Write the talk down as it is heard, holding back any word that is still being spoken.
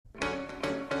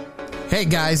Hey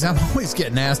guys, I'm always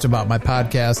getting asked about my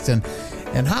podcast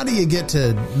and how do you get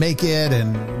to make it,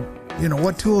 and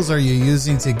what tools are you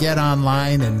using to get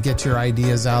online and get your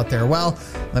ideas out there? Well,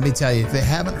 let me tell you, if you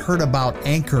haven't heard about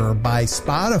Anchor by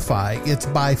Spotify, it's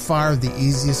by far the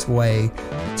easiest way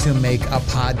to make a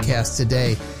podcast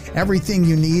today. Everything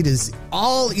you need is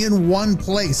all in one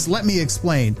place. Let me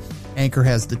explain. Anchor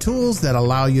has the tools that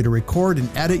allow you to record and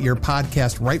edit your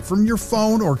podcast right from your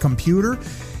phone or computer.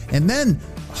 And then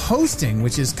hosting,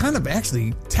 which is kind of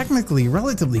actually technically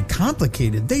relatively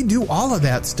complicated. They do all of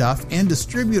that stuff and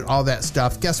distribute all that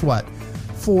stuff. Guess what?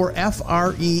 For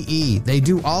free. They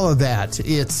do all of that.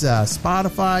 It's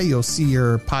Spotify. You'll see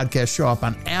your podcast show up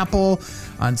on Apple,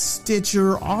 on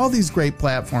Stitcher, all these great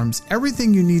platforms.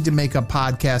 Everything you need to make a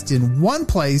podcast in one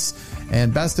place.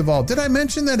 And best of all, did I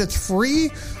mention that it's free?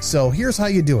 So here's how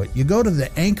you do it. You go to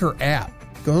the Anchor app.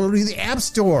 Go to the App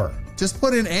Store. Just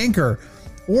put in Anchor.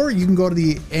 Or you can go to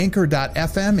the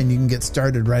anchor.fm and you can get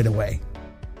started right away.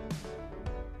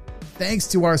 Thanks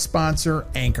to our sponsor,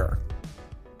 Anchor.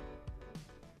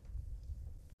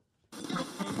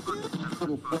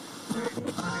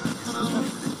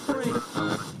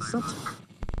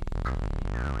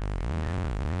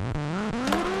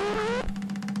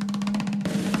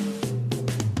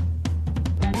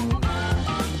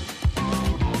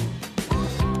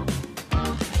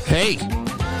 Hey.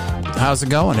 How's it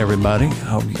going, everybody?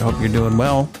 Hope you're doing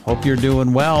well. Hope you're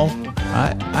doing well.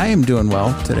 I am doing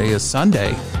well. Today is Sunday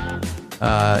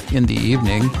in the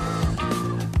evening.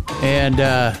 And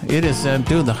it is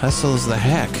doing the hustle is the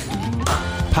heck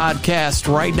podcast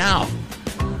right now.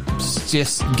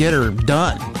 Just get her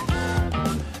done.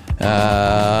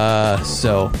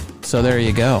 So there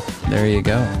you go. There you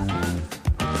go.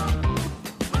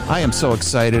 I am so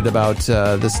excited about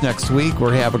this next week. We're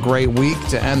going to have a great week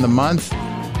to end the month.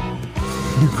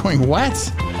 You're going,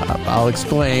 what? I'll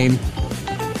explain.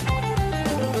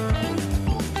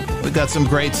 We've got some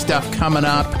great stuff coming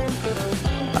up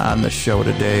on the show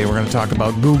today. We're going to talk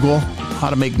about Google, how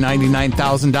to make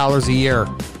 $99,000 a year.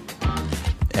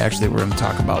 Actually, we're going to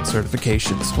talk about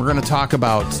certifications. We're going to talk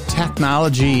about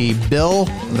technology bill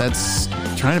that's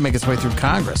trying to make its way through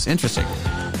Congress. Interesting.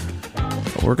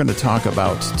 We're going to talk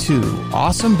about two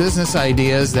awesome business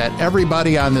ideas that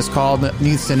everybody on this call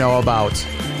needs to know about.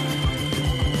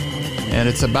 And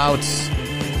it's about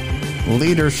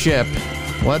leadership.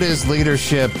 What is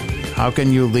leadership? How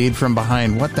can you lead from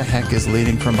behind? What the heck is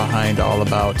leading from behind all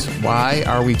about? Why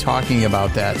are we talking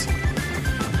about that?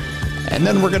 And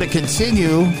then we're going to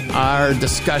continue our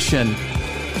discussion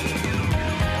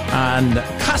on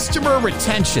customer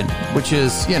retention, which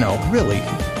is, really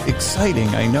exciting.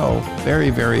 I know.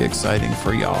 Very, very exciting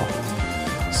for y'all.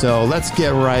 So let's get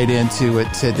right into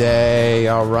it today.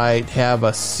 All right. Have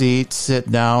a seat,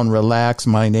 sit down, relax.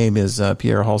 My name is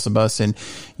Pierre Holsebus, and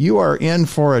you are in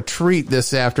for a treat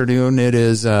this afternoon. It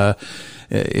is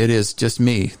just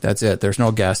me. That's it. There's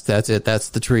no guest. That's it. That's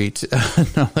the treat.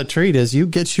 No, the treat is you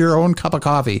get your own cup of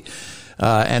coffee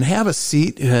and have a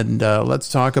seat, and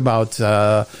let's talk about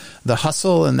the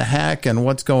hustle and the hack and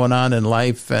what's going on in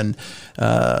life and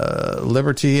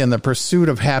liberty and the pursuit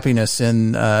of happiness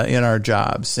in our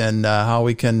jobs, and how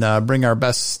we can bring our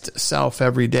best self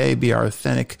every day, be our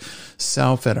authentic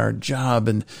self at our job.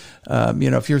 And,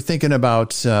 if you're thinking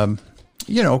about,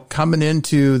 coming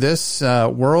into this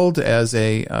world as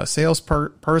a sales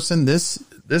person, this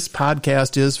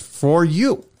podcast is for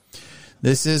you.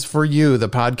 This is for you. The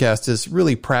podcast is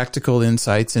really practical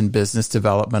insights and business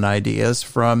development ideas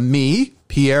from me,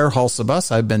 Pierre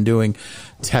Holsebus. I've been doing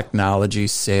technology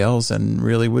sales and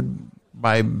really would,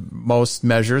 by most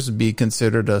measures, be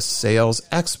considered a sales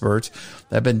expert.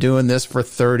 I've been doing this for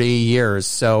 30 years.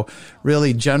 So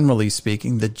really, generally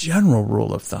speaking, the general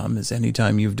rule of thumb is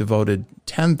anytime you've devoted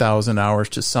 10,000 hours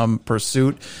to some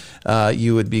pursuit,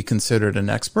 you would be considered an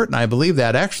expert. And I believe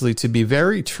that actually to be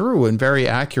very true and very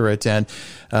accurate. And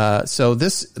so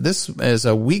this is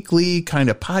a weekly kind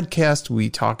of podcast. We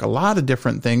talk a lot of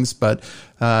different things, but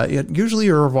it usually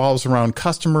revolves around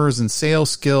customers and sales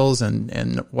skills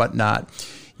and whatnot.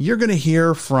 You're going to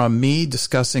hear from me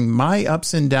discussing my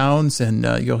ups and downs, and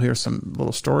you'll hear some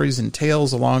little stories and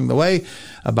tales along the way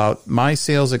about my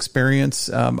sales experience.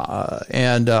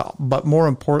 But more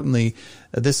importantly,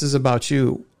 this is about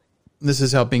you. This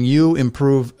is helping you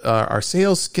improve our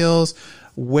sales skills,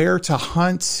 where to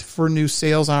hunt for new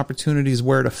sales opportunities,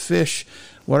 where to fish.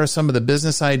 What are some of the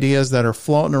business ideas that are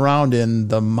floating around in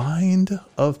the mind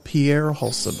of Pierre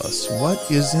Holsebus?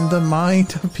 What is in the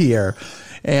mind of Pierre?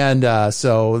 And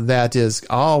so that is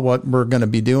all what we're going to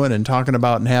be doing and talking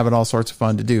about and having all sorts of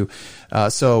fun to do.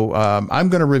 So I'm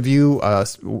going to review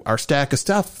our stack of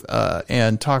stuff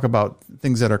and talk about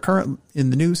things that are current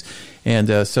in the news.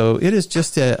 And so it is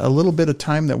just a little bit of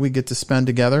time that we get to spend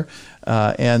together.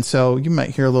 And so you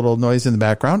might hear a little noise in the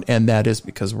background, and that is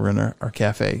because we're in our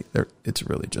cafe. It's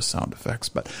really just sound effects.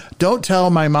 But don't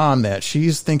tell my mom that.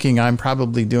 She's thinking I'm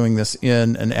probably doing this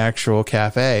in an actual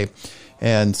cafe.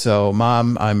 And so,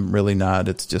 Mom, I'm really not.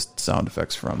 It's just sound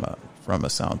effects from a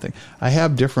sound thing. I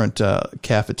have different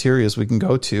cafeterias we can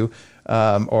go to,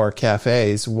 or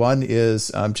cafes. One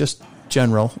is just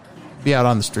general, be out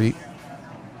on the street.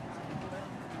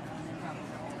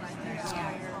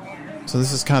 So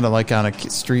this is kind of like on a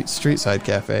street side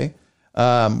cafe.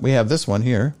 We have this one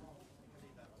here.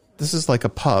 This is like a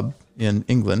pub in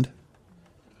England.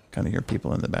 Kind of hear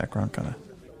people in the background kind of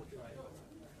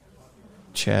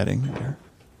chatting there.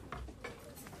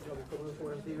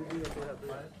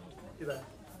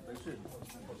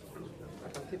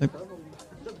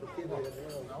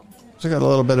 So got a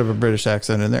little bit of a British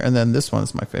accent in there. And then this one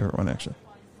is my favorite one, actually.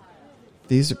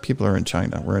 These people are in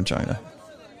China. We're in China.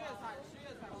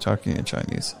 Talking in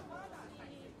Chinese.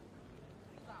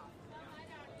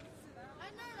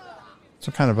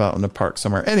 So kind of out in the park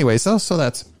somewhere. Anyway, so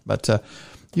that's, but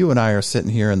you and I are sitting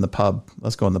here in the pub.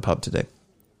 Let's go in the pub today.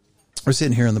 We're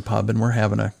sitting here in the pub and we're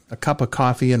having a cup of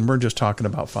coffee and we're just talking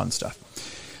about fun stuff.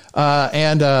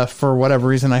 And for whatever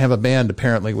reason, I have a band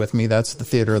apparently with me. That's the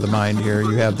Theater of the Mind here.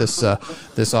 You have this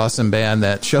awesome band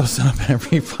that shows up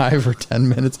every 5 or 10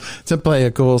 minutes to play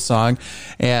a cool song.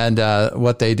 And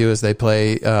what they do is they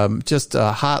play just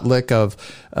a hot lick of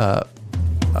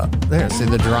see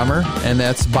the drummer, and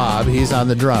that's Bob. He's on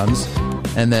the drums.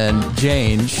 And then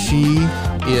Jane, she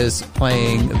is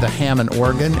playing the Hammond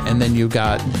organ. And then you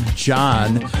got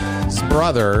John's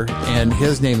brother, and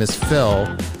his name is Phil.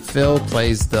 Phil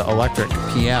plays the electric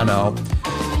piano.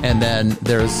 And then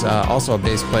there's also a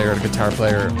bass player and a guitar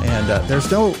player. And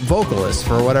there's no vocalist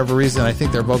for whatever reason. I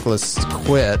think their vocalists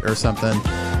quit or something.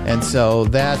 And so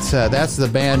that's the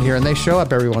band here. And they show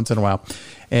up every once in a while.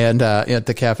 And at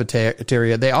the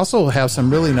cafeteria, they also have some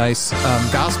really nice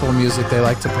gospel music they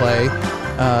like to play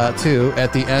too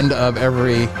at the end of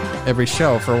every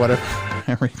show for whatever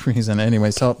every reason.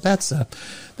 Anyway, so that's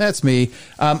me.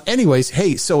 Anyways,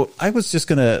 hey, so I was just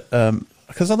gonna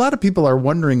because a lot of people are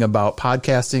wondering about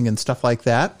podcasting and stuff like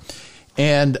that,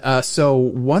 and so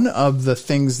one of the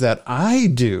things that I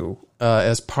do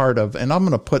as part of, and I'm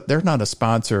gonna put, they're not a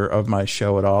sponsor of my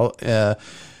show at all.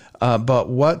 But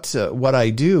what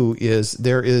I do is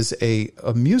there is a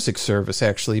music service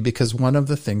actually, because one of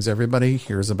the things everybody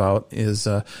hears about is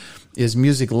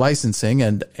music licensing,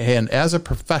 and as a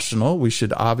professional, we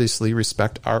should obviously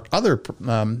respect our other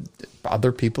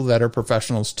people that are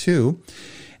professionals too.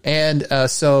 And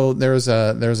so there's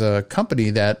a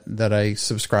company that I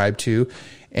subscribe to,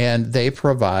 and they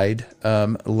provide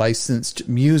licensed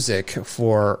music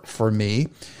for me.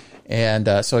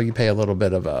 And so you pay a little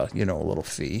bit of a little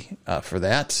fee for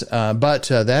that. But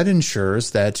that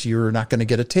ensures that you're not going to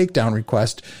get a takedown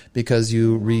request because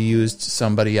you reused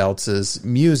somebody else's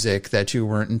music that you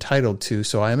weren't entitled to.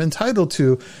 So I am entitled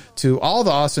to all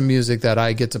the awesome music that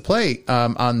I get to play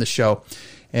on the show.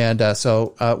 And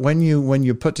so when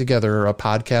you put together a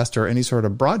podcast or any sort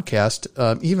of broadcast,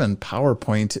 even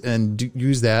PowerPoint, and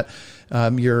use that,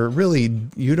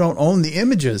 you don't own the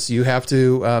images. You have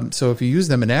to, so if you use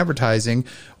them in advertising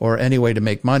or any way to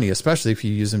make money, especially if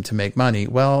you use them to make money,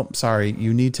 well, sorry,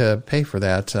 you need to pay for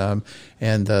that.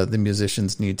 And the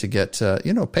musicians need to get,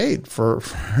 paid for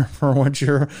what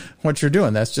you're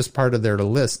doing. That's just part of their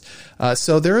list.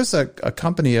 So there is a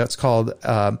company that's called,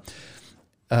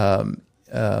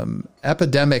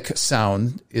 Epidemic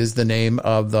Sound is the name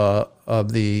of the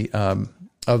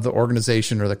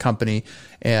organization or the company,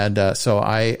 and so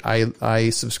I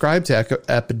subscribe to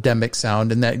Epidemic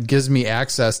Sound, and that gives me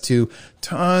access to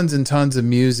tons and tons of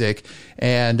music,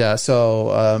 and and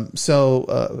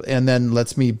then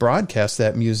lets me broadcast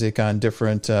that music on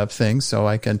different things, so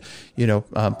I can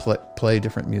play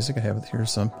different music. I have here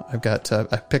some. I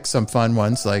picked some fun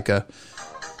ones like.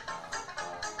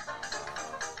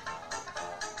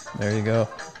 There you go.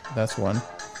 That's one.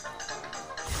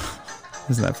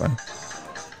 Isn't that fun?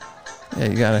 Yeah,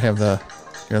 you gotta have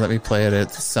here, let me play it.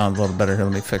 It sounds a little better. Here,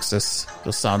 let me fix this.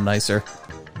 It'll sound nicer.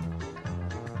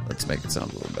 Let's make it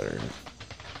sound a little better.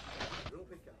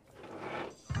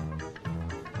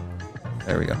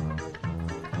 There we go.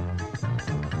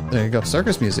 There you go.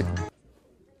 Circus music.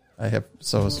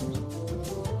 It's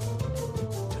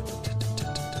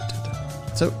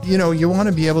So, you want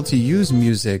to be able to use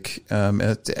music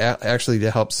actually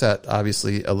to help set,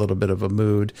 obviously, a little bit of a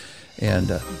mood. And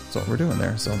that's what we're doing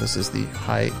there. So this is the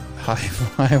high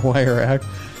wire act.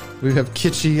 We have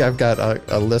kitschy. I've got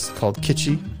a list called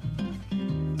kitschy.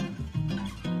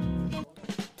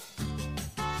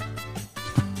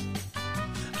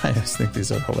 I just think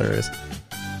these are hilarious.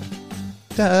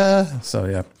 So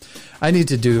yeah, I need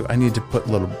to put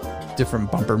little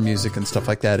different bumper music and stuff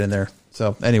like that in there.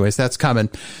 So anyways, that's coming.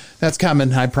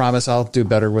 I promise I'll do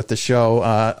better with the show,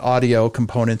 audio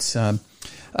components.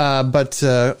 But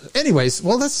anyways,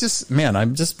 well,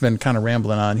 I've just been kind of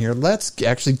rambling on here. Let's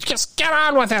actually just get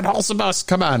on with it, Holsibus.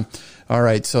 Come on. All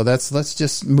right. So let's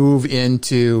just move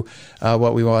into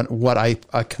what I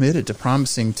committed to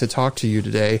promising to talk to you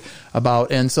today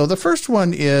about. And so the first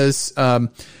one is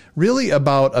really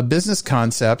about a business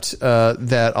concept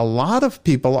that a lot of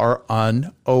people are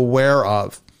unaware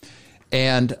of.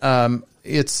 And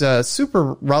it's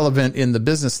super relevant in the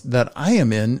business that I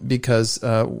am in because,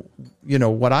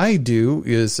 what I do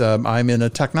is I'm in a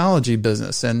technology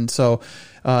business. And so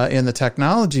in the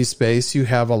technology space, you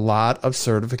have a lot of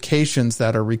certifications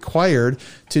that are required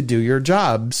to do your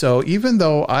job. So even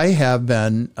though I have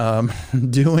been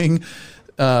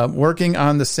working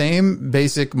on the same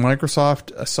basic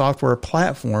Microsoft software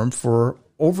platform for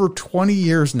over 20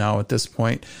 years now at this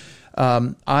point,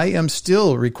 I am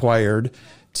still required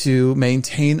to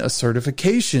maintain a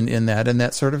certification in that. And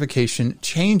that certification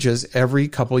changes every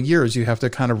couple of years. You have to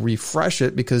kind of refresh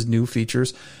it because new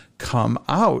features come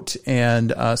out.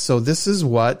 And so this is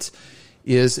what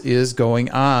is going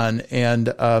on.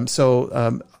 And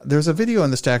so there's a video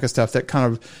in the Stack of Stuff that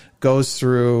kind of goes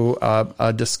through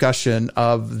a discussion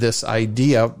of this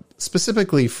idea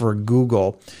specifically for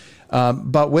Google.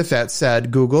 But with that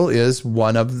said, Google is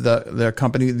one of the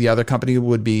company. The other company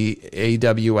would be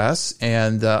AWS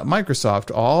and Microsoft.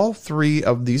 All three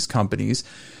of these companies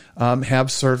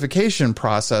have certification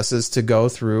processes to go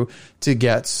through to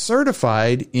get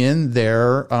certified in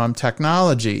their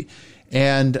technology.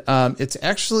 And it's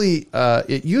actually,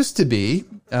 it used to be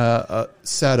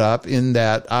set up in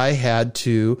that I had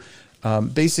to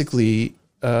basically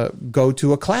go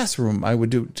to a classroom. I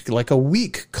would do like a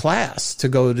week class to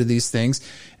go to these things.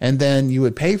 And then you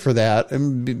would pay for that. It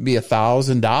would be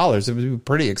 $1,000. It would be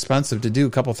pretty expensive to do,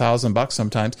 a couple $1,000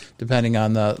 sometimes, depending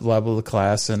on the level of the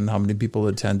class and how many people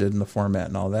attended and the format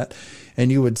and all that.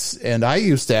 And I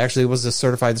used to actually was a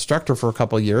certified instructor for a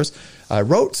couple of years. I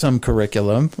wrote some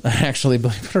curriculum, actually,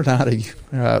 believe it or not.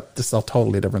 This is a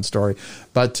totally different story.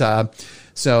 But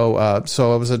so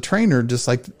I was a trainer, just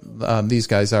like these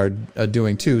guys are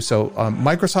doing too. So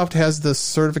Microsoft has the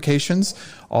certifications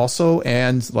also,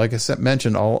 and like I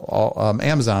mentioned, all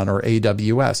Amazon or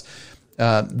AWS.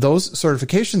 Those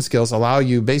certification skills allow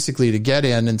you basically to get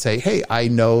in and say, hey, I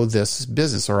know this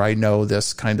business, or I know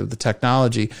this kind of the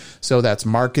technology. So that's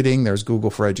marketing. There's Google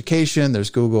for Education. There's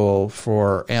Google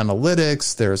for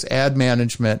Analytics. There's ad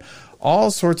management,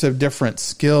 all sorts of different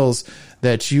skills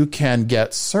that you can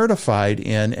get certified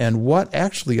in, and what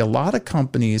actually a lot of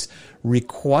companies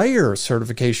require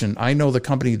certification. I know the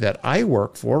company that I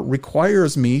work for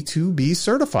requires me to be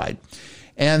certified.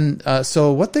 And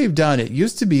so what they've done, it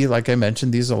used to be, like I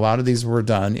mentioned, a lot of these were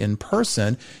done in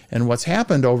person. And what's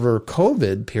happened over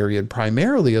COVID period,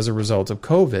 primarily as a result of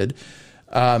COVID,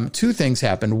 two things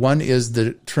happened. One is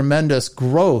the tremendous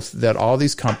growth that all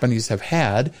these companies have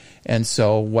had. And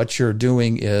so what you're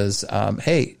doing is,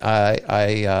 hey,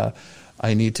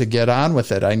 I need to get on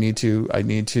with it. I need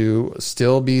to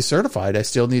still be certified. I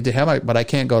still need to have but I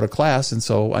can't go to class. And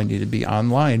so I need to be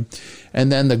online. And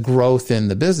then the growth in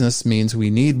the business means we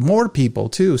need more people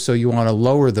too. So you want to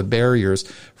lower the barriers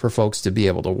for folks to be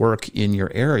able to work in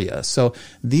your area. So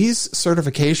these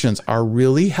certifications are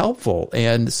really helpful.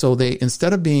 And so they,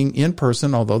 instead of being in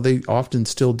person, although they often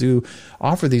still do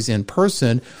offer these in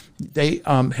person, they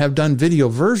have done video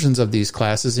versions of these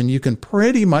classes, and you can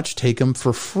pretty much take them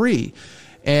for free.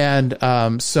 And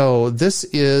so this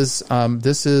is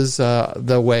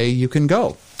the way you can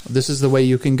go. This is the way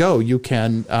you can go. You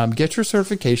can get your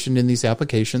certification in these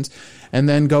applications, and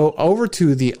then go over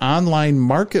to the online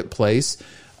marketplace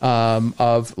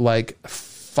of like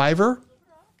Fiverr,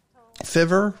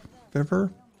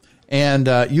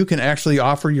 and you can actually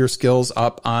offer your skills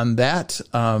up on that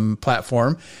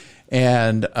platform.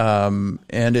 And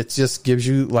it just gives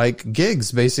you like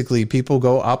gigs. Basically, people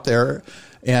go up there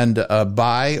and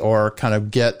buy or kind of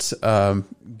get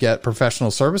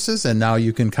professional services. And now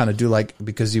you can kind of do like,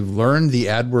 because you've learned the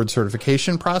AdWords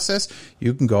certification process,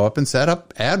 you can go up and set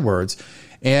up AdWords.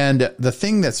 And the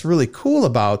thing that's really cool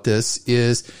about this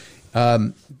is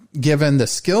given the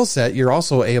skill set, you're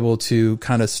also able to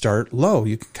kind of start low.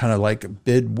 You can kind of like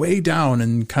bid way down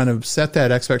and kind of set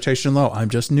that expectation low. I'm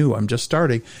just new. I'm just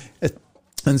starting.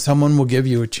 And someone will give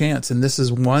you a chance. And this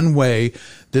is one way.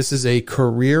 This is a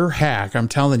career hack, I'm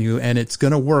telling you, and it's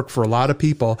going to work for a lot of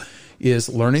people, is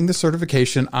learning the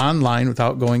certification online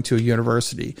without going to a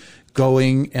university,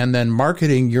 going and then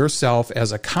marketing yourself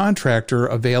as a contractor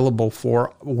available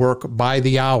for work by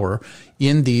the hour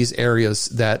in these areas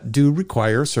that do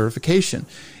require certification.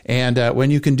 And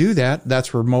when you can do that,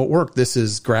 that's remote work. This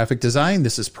is graphic design.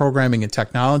 This is programming and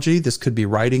technology. This could be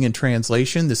writing and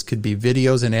translation. This could be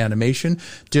videos and animation,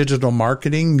 digital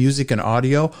marketing, music and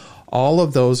audio. All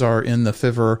of those are in the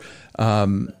Fiverr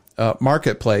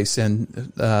marketplace, and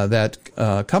that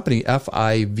company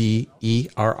Fiverr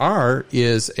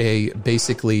is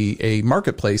basically a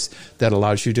marketplace that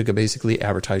allows you to basically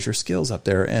advertise your skills up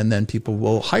there, and then people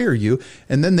will hire you,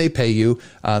 and then they pay you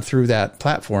through that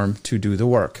platform to do the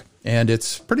work. And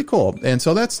it's pretty cool. And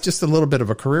so that's just a little bit of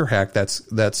a career hack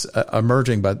that's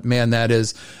emerging, but man, that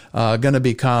is going to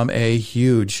become a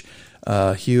huge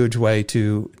way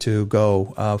to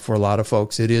go for a lot of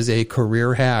folks. It is a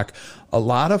career hack. A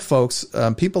lot of folks,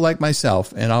 people like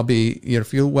myself, and I'll be,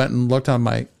 if you went and looked on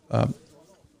my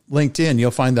LinkedIn,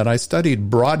 you'll find that I studied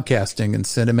broadcasting and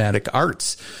cinematic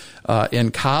arts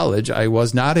in college. I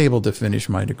was not able to finish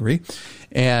my degree.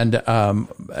 And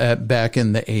back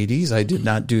in the 80s, I did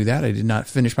not do that. I did not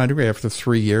finish my degree. After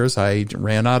 3 years, I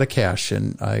ran out of cash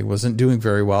and I wasn't doing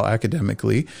very well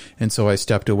academically. And so I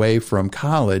stepped away from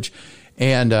college.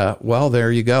 And well,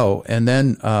 there you go. And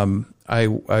then I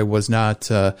was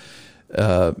not...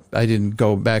 I didn't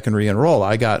go back and re-enroll.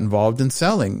 I got involved in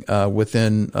selling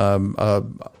within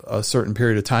a certain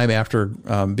period of time after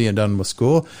being done with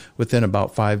school. Within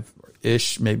about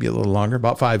 5-ish, maybe a little longer,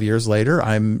 about 5 years later,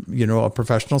 I'm, a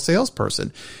professional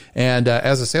salesperson. And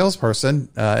as a salesperson,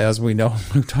 as we know,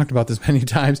 we've talked about this many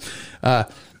times,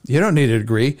 you don't need a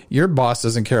degree. Your boss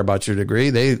doesn't care about your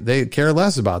degree. They care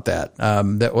less about that.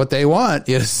 That what they want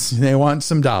is they want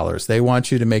some dollars. They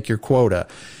want you to make your quota.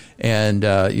 And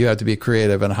you have to be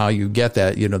creative on how you get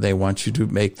that. They want you to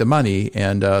make the money.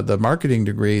 And the marketing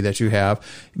degree that you have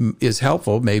is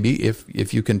helpful, maybe,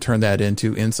 if you can turn that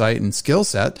into insight and skill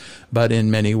set. But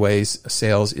in many ways,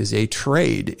 sales is a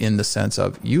trade in the sense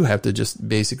of you have to just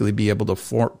basically be able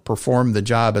to perform the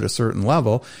job at a certain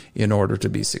level in order to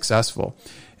be successful.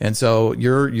 And so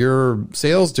your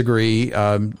sales degree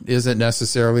isn't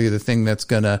necessarily the thing that's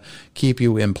going to keep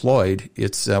you employed.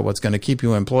 It's what's going to keep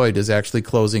you employed is actually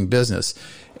closing business.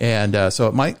 And so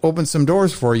it might open some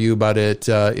doors for you, but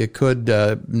it could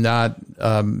not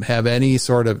have any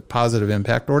sort of positive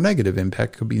impact or negative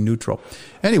impact. It could be neutral.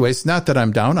 Anyways, not that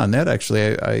I'm down on that.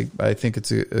 Actually, I think it's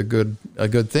a good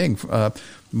thing.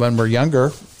 When we're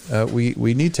younger, we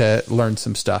need to learn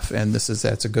some stuff, and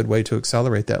that's a good way to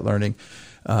accelerate that learning.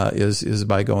 Is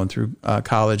by going through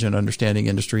college and understanding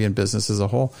industry and business as a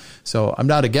whole. So I'm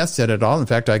not against it at all. In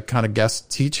fact, I kind of guest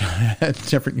teach at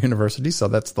different universities. So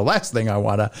that's the last thing I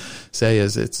want to say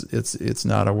is it's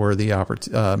not a worthy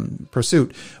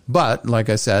pursuit. But like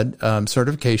I said,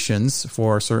 certifications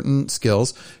for certain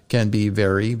skills can be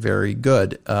very, very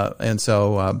good.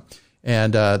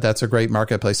 And that's a great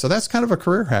marketplace. So that's kind of a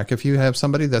career hack. If you have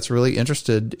somebody that's really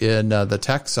interested in the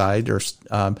tech side or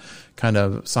kind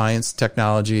of science,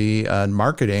 technology, and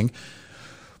marketing,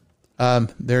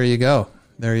 there you go.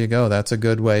 That's a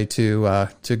good way to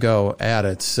go at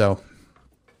it. So,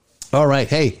 all right.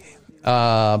 Hey,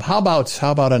 how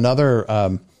about another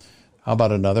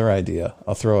idea?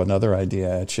 I'll throw another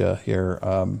idea at you here.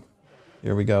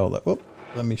 Here we go.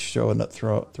 Let me throw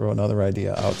another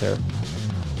idea out there.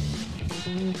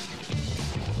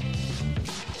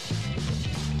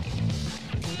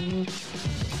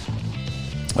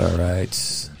 All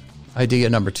right. Idea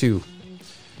number 2.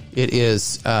 It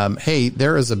is, hey,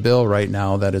 there is a bill right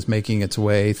now that is making its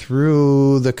way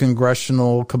through the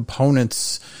congressional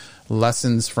components,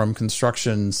 lessons from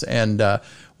constructions. And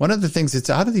one of the things, it's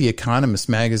out of the Economist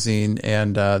magazine,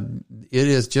 and it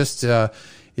is just, it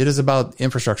is about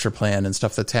infrastructure plan and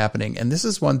stuff that's happening. And this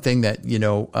is one thing that,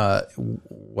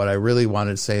 what I really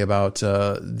wanted to say about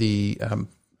the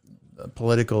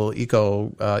political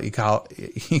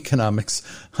economics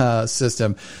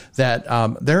system, that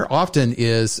there often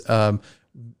is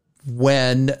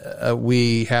when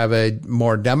we have a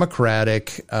more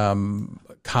democratic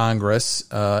Congress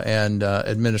and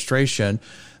administration,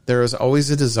 there is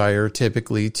always a desire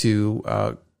typically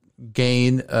to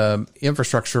gain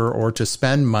infrastructure or to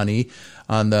spend money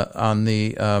on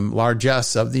the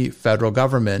largesse of the federal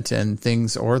government and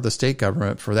things, or the state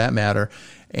government for that matter.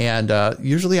 And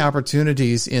usually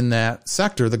opportunities in that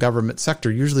sector, the government sector,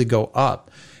 usually go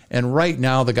up. And right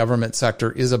now, the government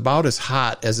sector is about as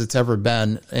hot as it's ever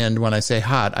been. And when I say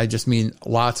hot, I just mean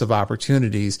lots of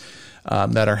opportunities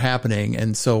that are happening.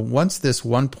 And so once this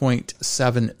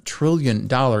 $1.7 trillion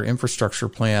infrastructure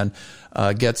plan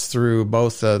gets through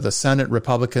both the Senate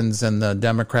Republicans and the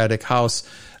Democratic House,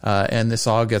 and this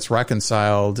all gets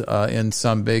reconciled in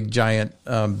some big giant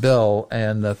bill,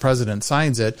 and the president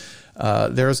signs it,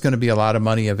 there's going to be a lot of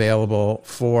money available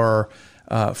for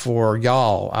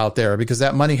y'all out there, because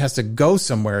that money has to go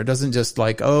somewhere. It doesn't just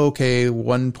like, oh, okay,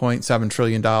 $1.7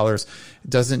 trillion. It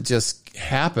doesn't just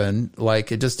happen.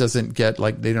 Like, it just doesn't get,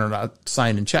 like, they're not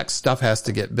signing checks. Stuff has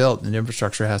to get built and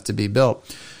infrastructure has to be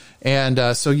built.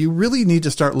 And so you really need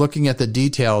to start looking at the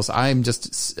details. I'm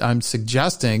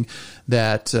suggesting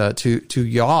that to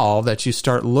y'all that you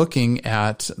start looking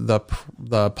at the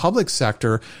public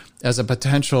sector as a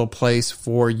potential place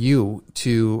for you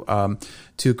to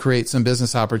create some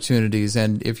business opportunities.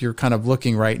 And if you're kind of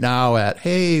looking right now at,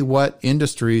 hey, what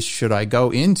industries should I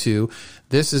go into?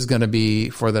 This is going to be,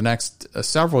 for the next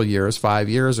several years, 5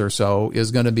 years or so,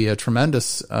 is going to be a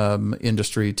tremendous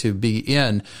industry to be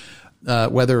in.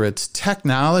 Whether it's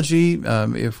technology,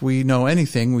 if we know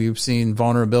anything, we've seen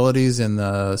vulnerabilities in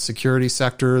the security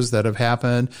sectors that have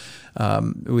happened.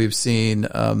 We've seen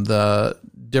the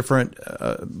different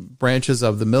branches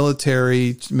of the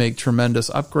military make tremendous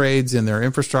upgrades in their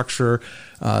infrastructure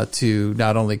to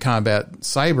not only combat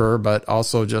cyber, but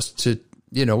also just to,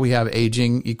 we have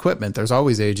aging equipment. There's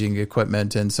always aging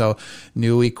equipment. And so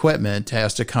new equipment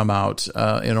has to come out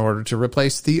in order to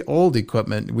replace the old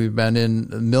equipment. We've been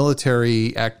in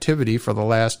military activity for the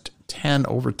last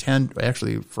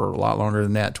actually for a lot longer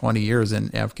than that, 20 years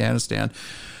in Afghanistan.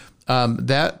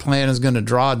 That plan is going to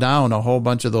draw down a whole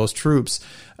bunch of those troops,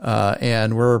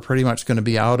 and we're pretty much going to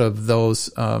be out of those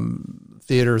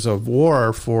theaters of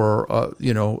war for,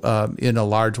 in a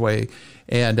large way.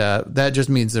 And that just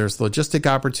means there's logistic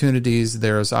opportunities,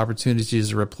 there's opportunities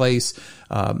to replace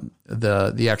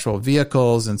the actual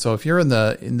vehicles. And so if you're in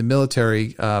the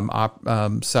military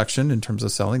section in terms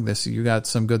of selling this, you got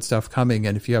some good stuff coming.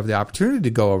 And if you have the opportunity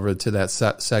to go over to that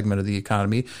segment of the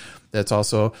economy, that's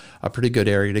also a pretty good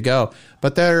area to go.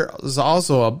 But there's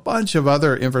also a bunch of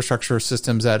other infrastructure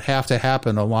systems that have to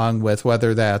happen along with,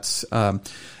 whether that's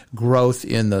growth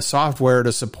in the software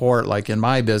to support, like in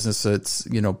my business, it's,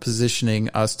 positioning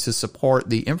us to support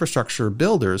the infrastructure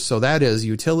builders. So that is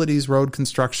utilities, road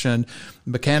construction,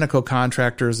 mechanical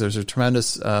contractors. There's a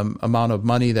tremendous amount of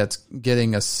money that's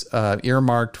getting us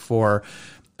earmarked for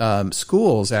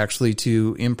schools actually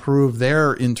to improve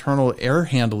their internal air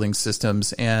handling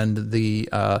systems and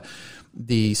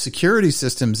the security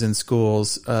systems in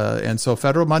schools. And so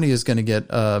federal money is going to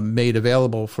get made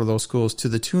available for those schools to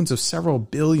the tunes of several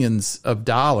billions of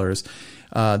dollars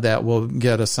that will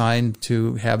get assigned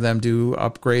to have them do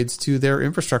upgrades to their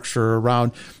infrastructure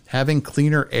around having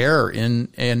cleaner air and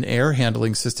air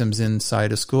handling systems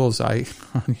inside of schools.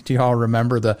 Do you all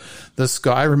remember the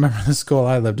school? I remember the school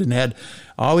I lived in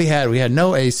we had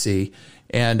no AC.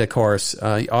 And of course,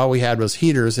 all we had was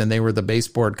heaters, and they were the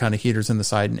baseboard kind of heaters in the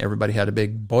side, and everybody had a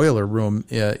big boiler room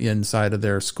inside of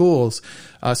their schools.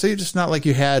 So you're just not like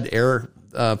you had air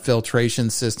filtration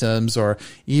systems or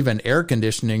even air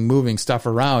conditioning, moving stuff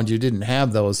around. You didn't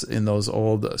have those in those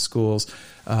old schools.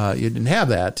 You didn't have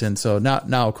that. And so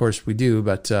now of course, we do,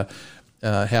 but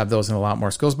have those in a lot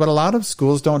more schools. But a lot of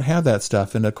schools don't have that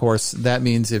stuff. And of course, that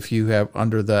means if you have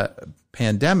under the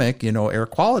pandemic, air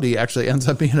quality actually ends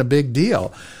up being a big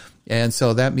deal. And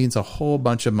so that means a whole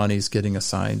bunch of money is getting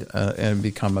assigned and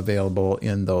become available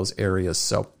in those areas.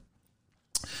 So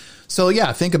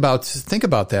yeah, think about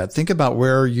that. Think about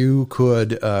where you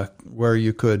could kind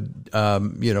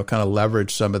of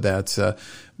leverage some of that,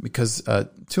 because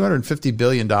 $250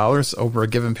 billion over a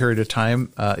given period of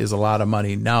time is a lot of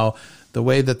money. Now, the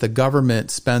way that the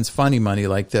government spends funny money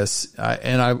like this,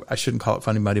 and I shouldn't call it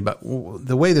funny money, but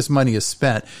the way this money is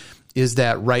spent is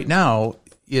that right now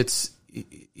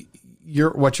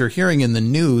what you're hearing in the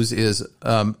news is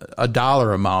a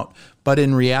dollar amount, but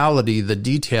in reality, the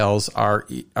details are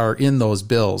in those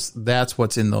bills. That's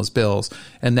what's in those bills,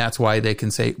 and that's why they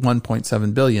can say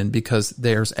 1.7 billion, because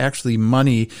there's actually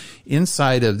money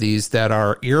inside of these that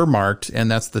are earmarked,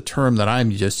 and that's the term that I'm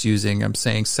just using. I'm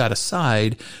saying set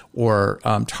aside or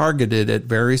targeted at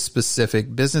very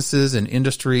specific businesses and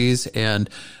industries and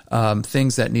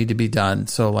things that need to be done.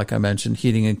 So like I mentioned,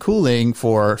 heating and cooling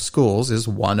for schools is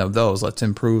one of those. Let's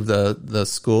improve the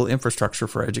school infrastructure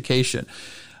for education.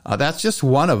 That's just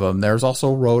one of them. There's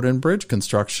also road and bridge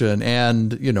construction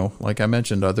and, like I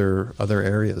mentioned, other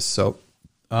areas. So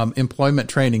employment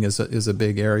training is a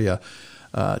big area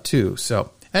too.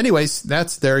 So anyways,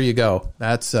 there you go.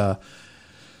 That's there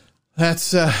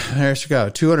you go.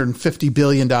 $250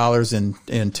 billion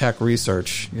in tech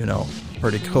research,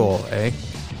 pretty cool, eh?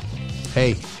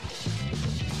 Hey,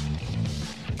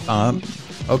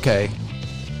 okay,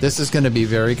 this is going to be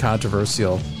very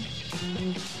controversial.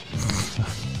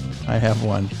 I have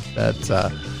one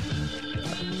that,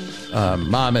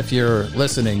 Mom, if you're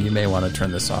listening, you may want to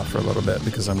turn this off for a little bit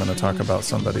because I'm going to talk about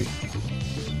somebody.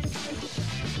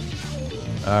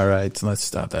 All right, let's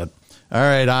stop that. All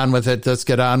right, on with it. Let's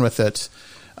get on with it.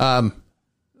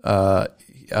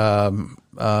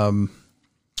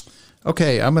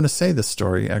 Okay, I'm going to say this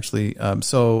story, actually.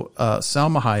 So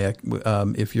Salma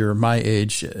Hayek, if you're my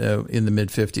age, in the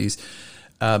mid-50s,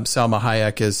 Salma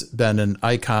Hayek has been an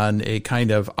icon, a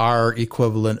kind of our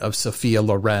equivalent of Sophia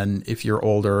Loren if you're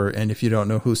older. And if you don't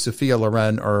know who Sophia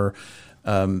Loren, or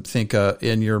think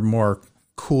in your more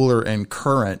cooler and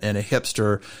current and a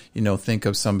hipster, think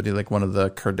of somebody like one of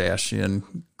the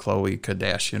Kardashian, Khloe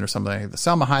Kardashian or something like that.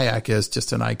 Salma Hayek is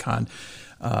just an icon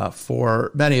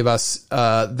for many of us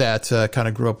that kind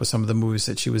of grew up with some of the movies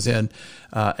that she was in.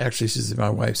 Actually, she's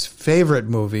my wife's favorite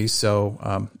movie.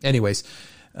 So anyways,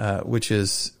 which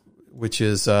is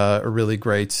a really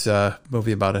great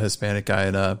movie about a Hispanic guy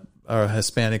and a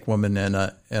Hispanic woman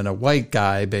and a white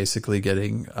guy basically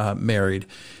getting married,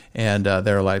 and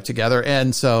their life together.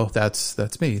 And so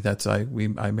that's me.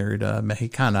 I married a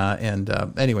Mexicana, and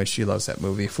anyway, she loves that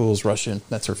movie. Fools Rush In.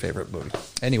 That's her favorite movie.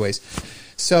 Anyways,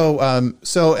 so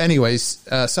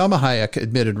Salma Hayek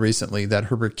admitted recently that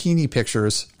her bikini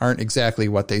pictures aren't exactly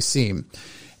what they seem,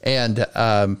 and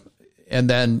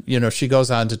then, she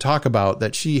goes on to talk about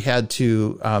that she had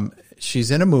to, she's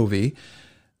in a movie,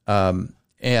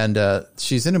 and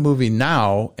she's in a movie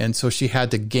now. And so she had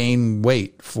to gain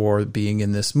weight for being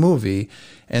in this movie.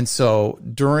 And so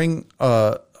during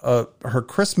her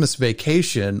Christmas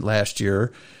vacation last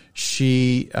year,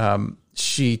 she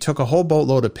took a whole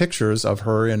boatload of pictures of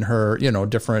her in her,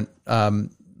 different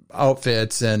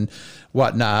outfits and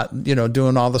whatnot,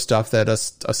 doing all the stuff that a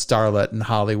starlet in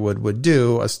Hollywood would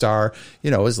do. A star,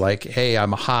 is like, hey,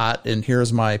 I'm hot, and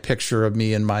here's my picture of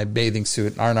me in my bathing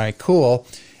suit. Aren't I cool?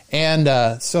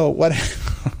 And so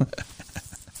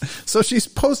she's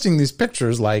posting these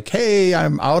pictures like, hey,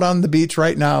 I'm out on the beach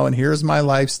right now, and here's my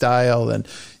lifestyle, and,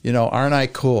 aren't I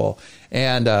cool?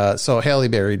 And so Halle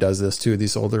Berry does this too,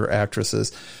 these older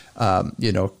actresses,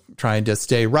 trying to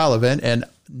stay relevant. And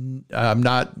I'm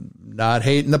not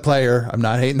hating the player. I'm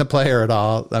not hating the player at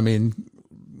all. I mean,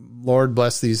 Lord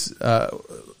bless these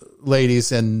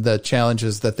ladies and the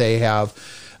challenges that they have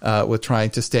with trying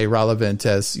to stay relevant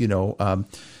as,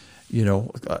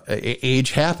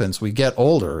 age happens. We get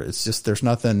older. It's just, there's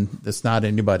nothing, it's not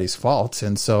anybody's fault.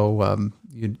 And so,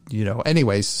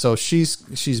 anyways, so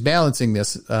she's balancing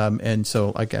this. And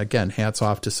so, like, again, hats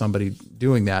off to somebody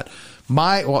doing that.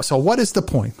 So what is the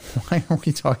point? Why are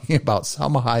we talking about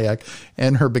Salma Hayek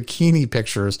and her bikini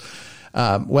pictures?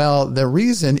 Well, the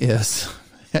reason is,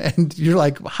 and you're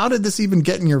like, how did this even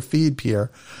get in your feed,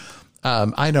 Pierre?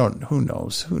 Who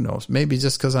knows? Maybe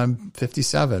just because I'm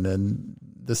 57 and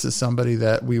this is somebody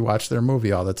that we watch their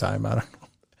movie all the time. I don't know.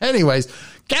 Anyways,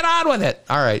 get on with it.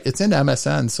 All right. It's in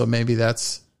MSN. So maybe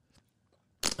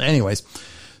anyways.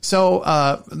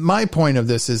 So my point of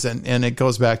this is, and it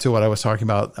goes back to what I was talking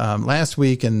about last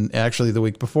week and actually the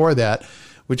week before that,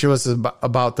 which was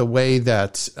about the way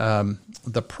that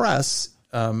the press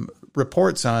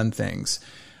reports on things.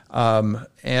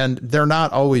 And they're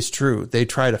not always true. They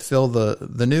try to fill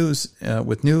the news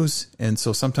with news. And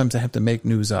so sometimes they have to make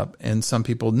news up. And some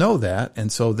people know that.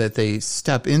 And so that they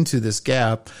step into this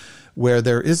gap where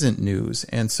there isn't news.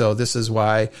 And so this is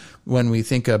why when we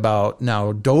think about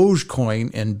now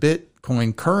Dogecoin and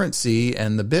Bitcoin currency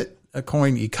and the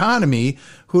Bitcoin economy,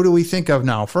 who do we think of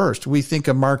now first? We think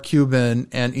of Mark Cuban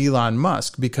and Elon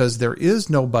Musk, because there is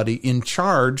nobody in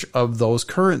charge of those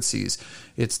currencies.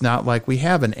 It's not like we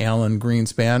have an Alan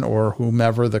Greenspan or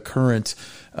whomever the current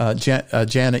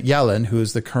Janet Yellen, who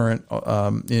is the current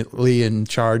in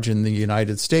charge in the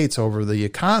United States over the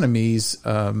economies,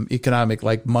 economic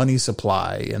like money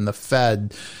supply, and the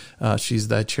Fed. She's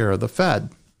the chair of the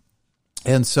Fed.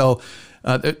 And so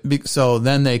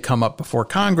then they come up before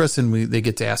Congress and they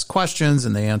get to ask questions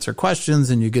and they answer questions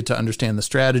and you get to understand the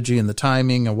strategy and the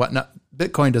timing and whatnot.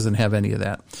 Bitcoin doesn't have any of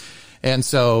that. And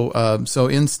so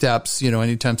in steps,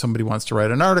 anytime somebody wants to write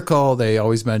an article, they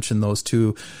always mention those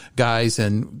two guys,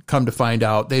 and come to find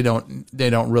out they don't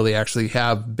really actually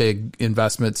have big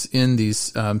investments in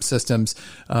these systems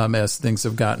as things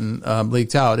have gotten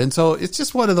leaked out. And so it's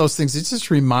just one of those things. It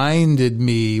just reminded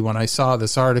me when I saw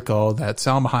this article that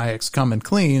Salma Hayek's coming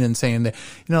clean and saying that,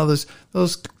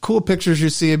 those cool pictures you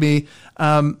see of me,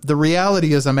 the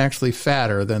reality is I'm actually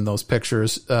fatter than those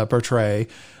pictures portray.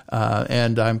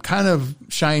 And I'm kind of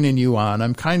shining you on.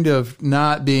 I'm kind of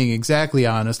not being exactly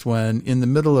honest when in the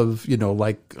middle of,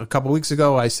 like a couple weeks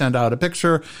ago, I sent out a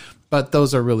picture, but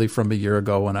those are really from a year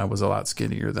ago when I was a lot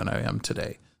skinnier than I am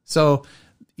today. So,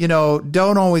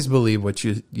 don't always believe what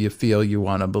you feel you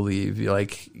want to believe.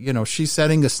 Like, she's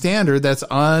setting a standard that's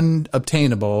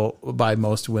unobtainable by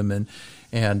most women.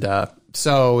 And,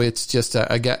 so it's just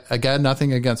again,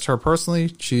 nothing against her personally.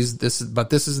 But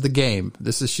this is the game.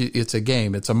 It's a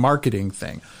game. It's a marketing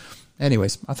thing.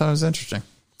 Anyways, I thought it was interesting.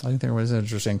 I think it was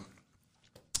interesting.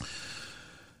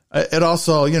 It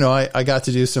also, I got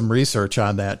to do some research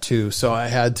on that too. So I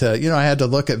had to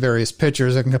look at various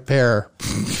pictures and compare.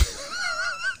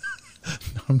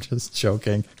 I'm just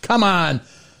joking. Come on.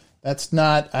 What's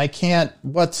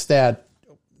that?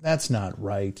 That's not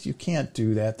right. You can't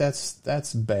do that.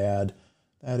 That's bad.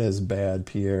 That is bad,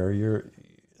 Pierre. You're,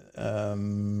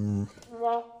 the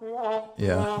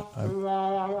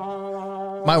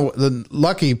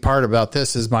lucky part about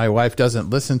this is my wife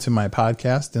doesn't listen to my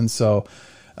podcast. And so,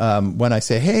 when I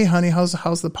say, "Hey honey, how's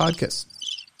the podcast?"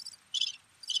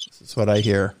 This is what I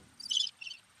hear.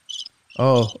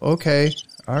 "Oh, okay.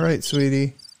 All right,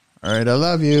 sweetie. All right. I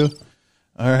love you.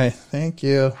 All right. Thank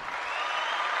you."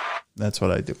 That's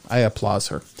what I do. I applaud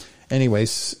her.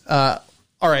 Anyways,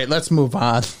 all right, let's move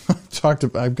on.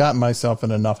 I've gotten myself in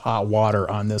enough hot water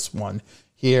on this one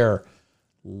here.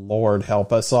 Lord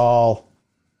help us all.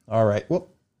 All right. Well,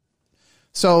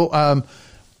 so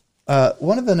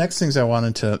one of the next things I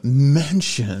wanted to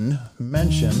mention.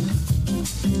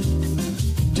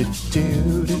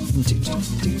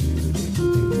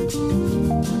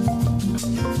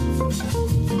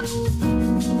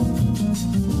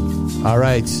 All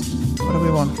right. What do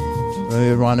we want?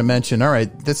 We want to mention. All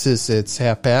right, it's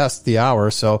 1:30 the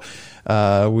hour. So,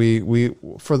 we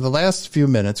for the last few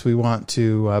minutes, we want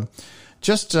to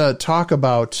just talk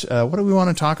about what do we want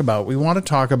to talk about? We want to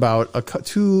talk about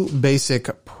two basic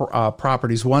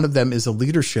properties. One of them is a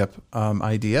leadership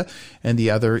idea, and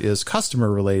the other is customer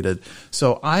related.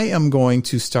 So I am going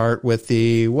to start with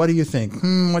what do you think?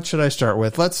 What should I start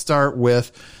with? Let's start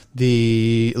with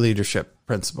the leadership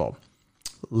principle.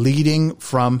 Leading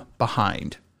from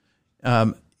behind.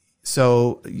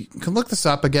 So you can look this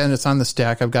up again. It's on the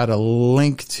stack. I've got a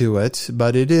link to it,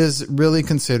 but it is really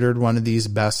considered one of these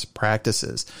best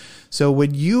practices. So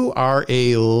when you are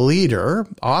a leader,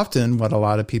 often what a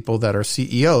lot of people that are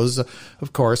CEOs,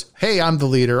 of course, hey, I'm the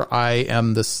leader. I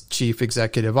am the chief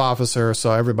executive officer.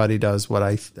 So everybody does what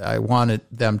I wanted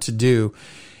them to do.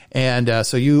 And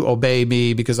so you obey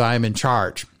me because I'm in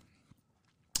charge.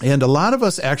 And a lot of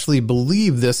us actually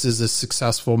believe this is a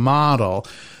successful model,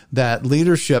 that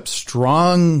leadership,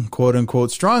 strong, quote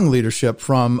unquote, strong leadership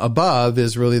from above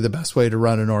is really the best way to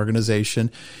run an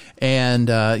organization. And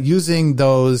using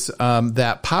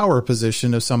that power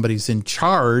position of somebody's in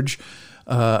charge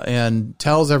and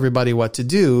tells everybody what to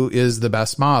do is the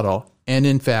best model. And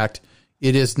in fact,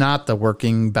 it is not the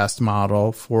working best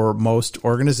model for most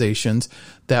organizations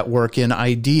that work in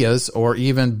ideas or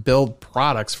even build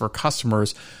products for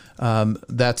customers.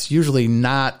 That's usually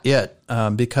not it.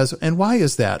 And why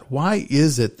is that? Why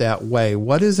is it that way?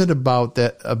 What is it about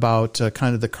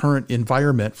kind of the current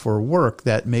environment for work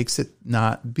that makes it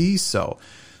not be so?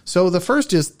 So the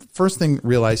first thing,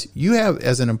 realize you have,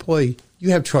 as an employee, you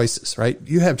have choices, right?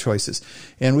 You have choices.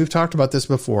 And we've talked about this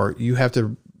before. You have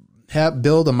to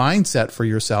build a mindset for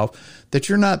yourself that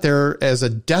you're not there as a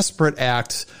desperate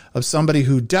act of somebody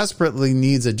who desperately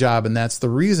needs a job. And that's the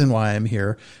reason why I'm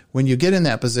here. When you get in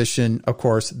that position, of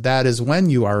course, that is when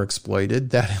you are exploited.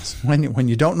 That is when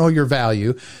you don't know your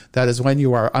value. That is when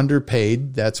you are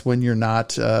underpaid. That's when you're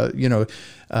not,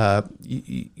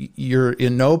 you're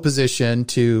in no position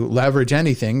to leverage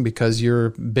anything because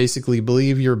you're basically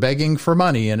believe you're begging for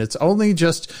money. And it's only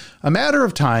just a matter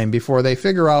of time before they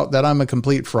figure out that I'm a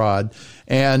complete fraud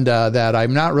and that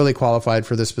I'm not really qualified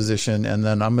for this position. And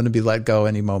then I'm going to be let go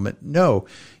any moment. No,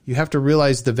 you have to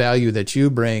realize the value that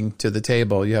you bring to the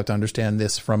table. You have to understand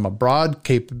this from a broad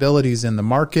capabilities in the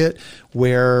market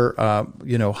where,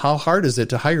 how hard is it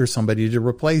to hire somebody to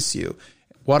replace you?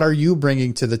 What are you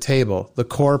bringing to the table? The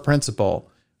core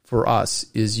principle for us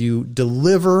is you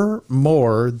deliver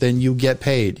more than you get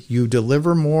paid. You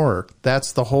deliver more.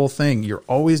 That's the whole thing. You're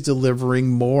always delivering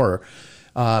more.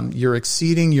 You're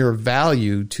exceeding your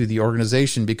value to the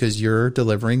organization because you're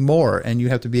delivering more, and you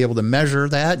have to be able to measure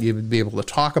that. You have to be able to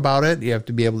talk about it. You have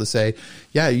to be able to say,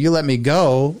 yeah, you let me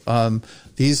go.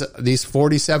 These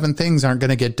 47 things aren't going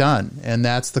to get done. And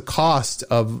that's the cost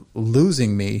of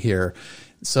losing me here.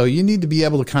 So you need to be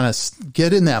able to kind of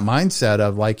get in that mindset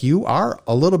of like, you are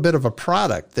a little bit of a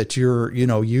product that your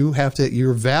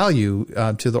value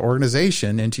to the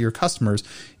organization and to your customers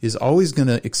is always going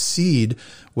to exceed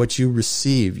what you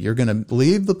receive. You're going to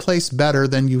leave the place better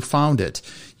than you found it.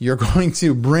 You're going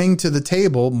to bring to the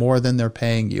table more than they're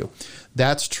paying you.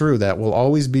 That's true. That will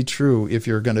always be true if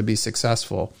you're going to be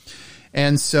successful.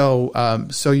 And so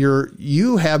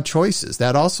you have choices.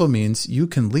 That also means you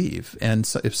can leave. And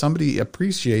so if somebody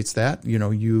appreciates that, you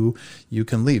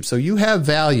can leave. So you have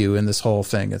value in this whole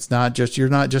thing. It's not just, you're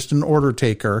not just an order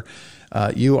taker.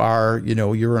 You're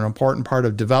an important part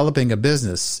of developing a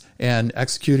business and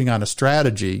executing on a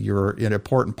strategy. You're an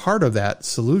important part of that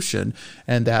solution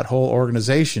and that whole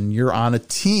organization. You're on a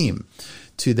team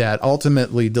that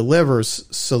ultimately delivers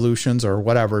solutions or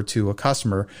whatever to a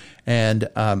customer. And,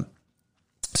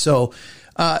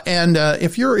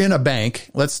 if you're in a bank,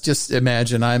 let's just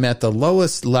imagine I'm at the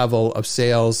lowest level of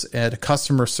sales at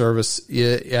customer service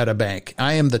at a bank.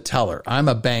 I am the teller. I'm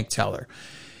a bank teller.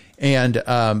 And,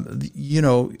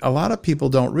 a lot of people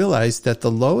don't realize that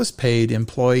the lowest paid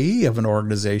employee of an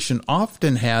organization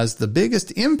often has the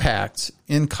biggest impact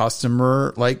in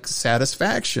customer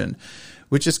satisfaction,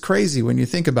 which is crazy when you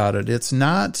think about it. It's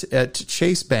not at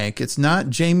Chase Bank. It's not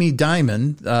Jamie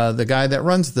Dimon, the guy that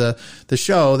runs the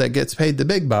show that gets paid the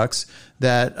big bucks,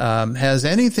 that has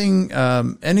anything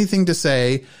to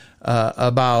say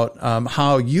about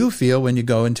how you feel when you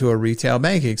go into a retail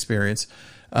banking experience.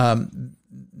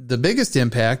 The biggest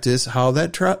impact is how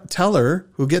that teller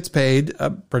who gets paid a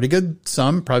pretty good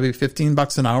sum, probably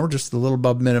 $15 an hour, just a little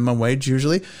above minimum wage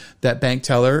usually, that bank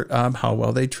teller, how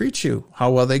well they treat you, how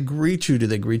well they greet you. Do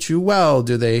they greet you well? How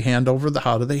do they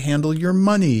handle your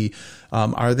money?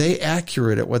 Are they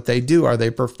accurate at what they do? Are they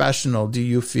professional? Do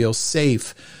you feel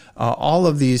safe? All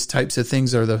of these types of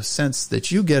things are the sense that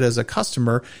you get as a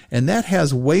customer, and that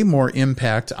has way more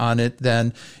impact on it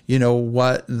than,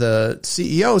 what the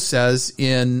CEO says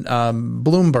in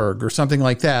Bloomberg or something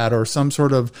like that, or some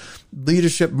sort of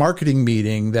leadership marketing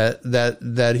meeting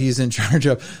that he's in charge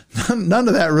of. None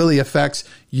of that really affects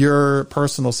your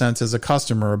personal sense as a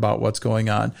customer about what's going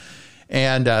on.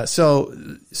 And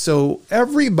so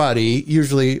everybody,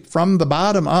 usually from the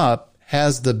bottom up,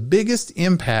 has the biggest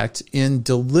impact in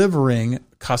delivering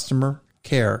customer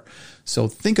care. So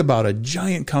think about a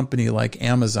giant company like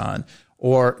Amazon,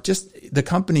 or just the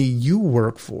company you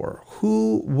work for.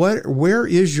 Where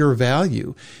is your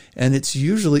value? And it's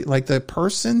usually like the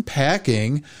person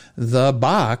packing the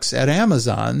box at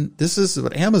Amazon. This is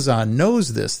what Amazon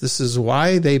knows this. This is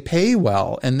why they pay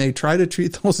well, and they try to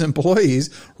treat those employees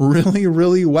really,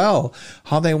 really well.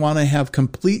 How they want to have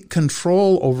complete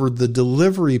control over the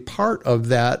delivery part of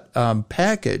that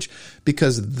package,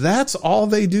 because that's all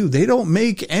they do. They don't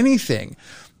make anything.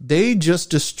 They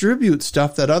just distribute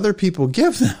stuff that other people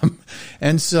give them.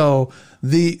 And so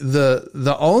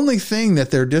the only thing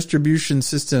that their distribution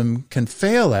system can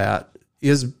fail at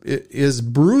is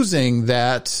bruising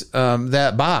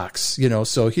that box,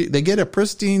 so they get a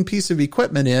pristine piece of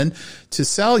equipment in to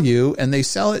sell you, and they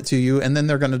sell it to you, and then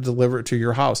they're going to deliver it to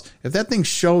your house. If that thing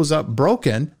shows up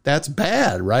broken, that's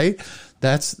bad, right?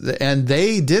 And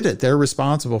they did it. They're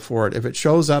responsible for it. If it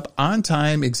shows up on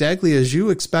time, exactly as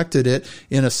you expected it,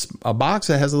 in a box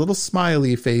that has a little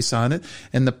smiley face on it,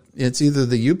 and it's either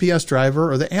the UPS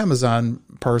driver or the Amazon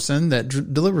person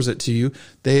that delivers it to you,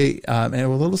 they and a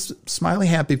little smiley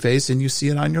happy face, and you see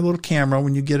it on your little camera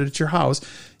when you get it at your house,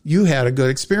 you had a good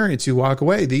experience. You walk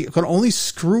away. You could only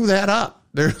screw that up.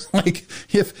 There's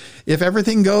if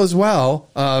everything goes well,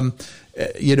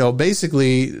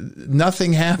 basically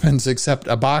nothing happens except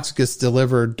a box gets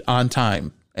delivered on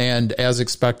time and as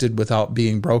expected without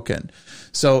being broken.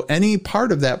 So any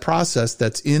part of that process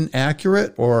that's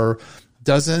inaccurate or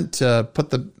doesn't put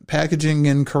the packaging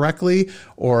in correctly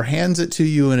or hands it to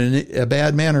you in a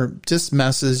bad manner just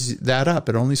messes that up.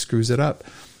 It only screws it up.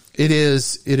 It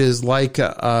is like,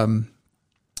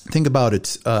 think about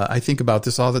it. I think about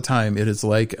this all the time. It is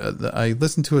like I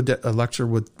listened to a lecture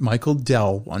with Michael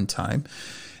Dell one time,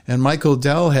 and Michael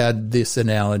Dell had this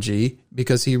analogy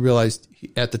because he realized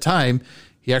at the time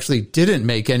he actually didn't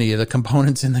make any of the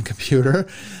components in the computer.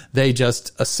 They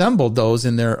just assembled those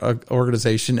in their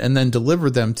organization and then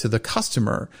delivered them to the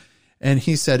customer. And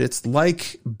he said, it's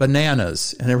like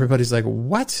bananas. And everybody's like,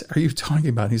 what are you talking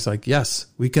about? And he's like, yes,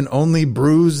 we can only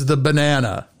bruise the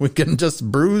banana. We can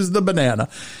just bruise the banana.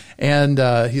 And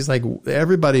he's like,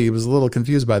 everybody was a little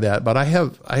confused by that. But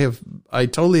I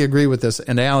totally agree with this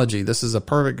analogy. This is a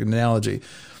perfect analogy.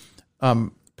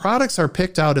 Products are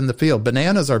picked out in the field.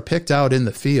 Bananas are picked out in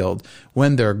the field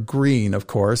when they're green, of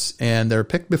course, and they're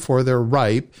picked before they're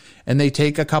ripe. And they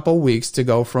take a couple weeks to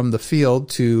go from the field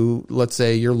to, let's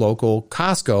say, your local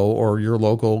Costco or your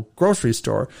local grocery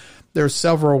store. There's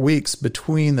several weeks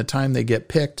between the time they get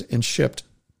picked and shipped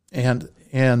and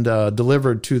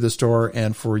delivered to the store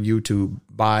and for you to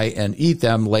buy and eat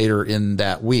them later in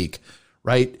that week,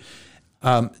 right?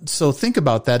 So think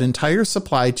about that entire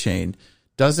supply chain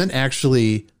doesn't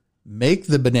actually make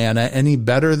the banana any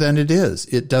better than it is.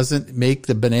 It doesn't make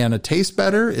the banana taste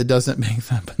better. It doesn't make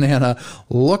the banana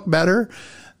look better.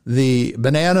 The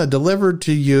banana delivered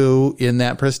to you in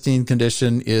that pristine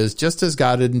condition is just as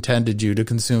God had intended you to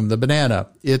consume the banana.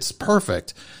 It's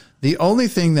perfect. The only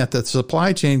thing that the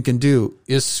supply chain can do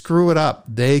is screw it up.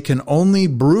 They can only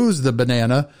bruise the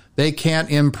banana. They can't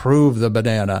improve the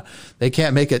banana. They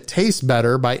can't make it taste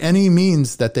better by any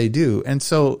means that they do. And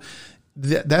so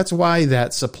that's why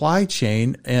that supply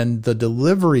chain and the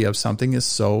delivery of something is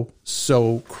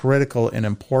so critical and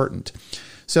important.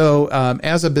 So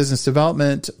as a business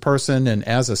development person and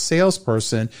as a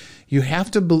salesperson, you have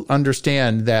to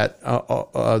understand that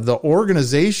the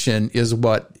organization is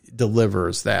what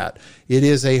delivers that. It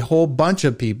is a whole bunch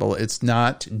of people. It's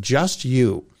not just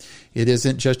you. It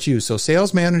isn't just you. So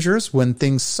sales managers, when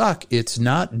things suck, it's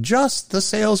not just the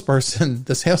salesperson.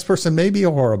 The salesperson may be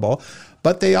horrible,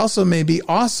 but they also may be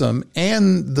awesome,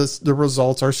 and the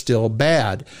results are still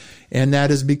bad. And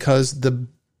that is because the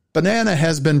banana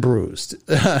has been bruised.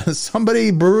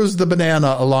 Somebody bruised the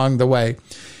banana along the way,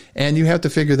 and you have to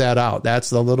figure that out.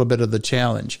 That's a little bit of the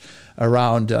challenge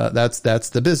around. That's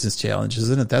the business challenge,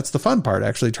 isn't it? That's the fun part,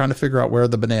 actually, trying to figure out where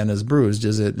the banana is bruised.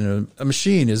 Is it in a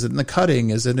machine? Is it in the cutting?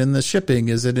 Is it in the shipping?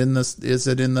 Is it in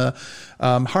the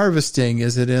harvesting?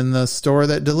 Is it in the store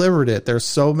that delivered it? There's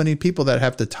so many people that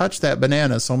have to touch that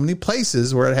banana, so many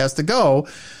places where it has to go.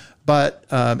 But,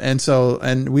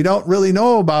 and we don't really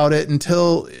know about it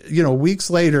until, weeks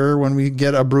later when we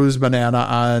get a bruised banana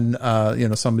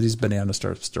on, somebody's banana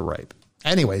starts to ripe.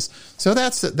 Anyways, so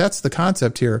that's the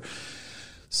concept here.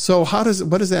 So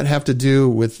what does that have to do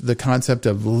with the concept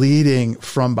of leading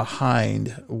from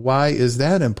behind? Why is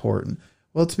that important?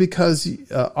 Well, it's because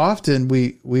often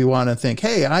we want to think,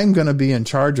 hey, I'm going to be in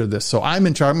charge of this. So I'm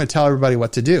in charge. I'm going to tell everybody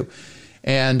what to do.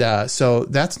 And so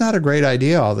that's not a great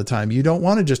idea all the time. You don't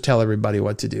want to just tell everybody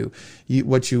what to do. You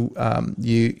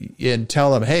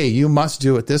tell them, hey, you must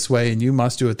do it this way and you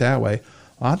must do it that way.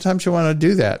 A lot of times you want to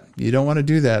do that. You don't want to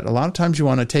do that. A lot of times you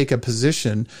want to take a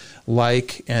position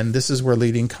and this is where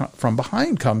leading from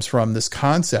behind comes from, this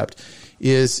concept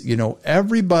is,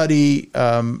 everybody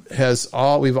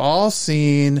we've all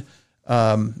seen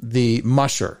the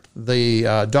musher,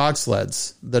 the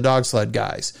dog sled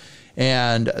guys.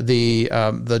 And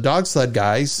the dog sled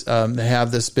guys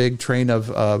have this big train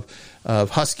of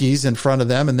huskies in front of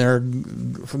them, and they're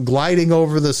gliding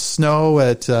over the snow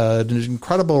at an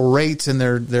incredible rate, and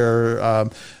they're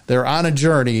on a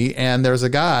journey. And there's a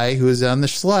guy who is on the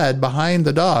sled behind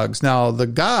the dogs. Now the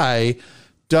guy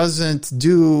doesn't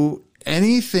do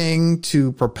anything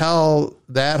to propel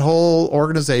that whole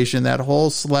organization, that whole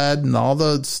sled, and all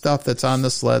the stuff that's on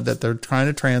the sled that they're trying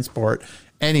to transport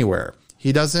anywhere.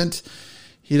 He doesn't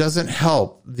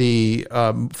help the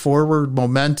forward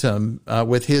momentum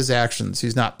with his actions.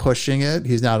 He's not pushing it.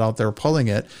 He's not out there pulling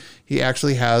it. He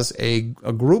actually has a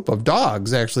group of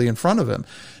dogs actually in front of him.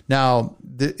 Now,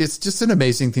 it's just an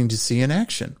amazing thing to see in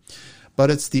action. But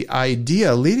it's the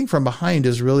idea, leading from behind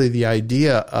is really the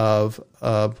idea of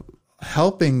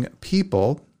helping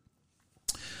people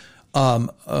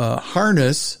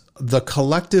harness the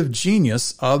collective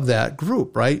genius of that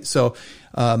group, right? So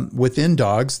within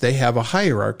dogs, they have a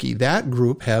hierarchy. That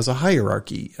group has a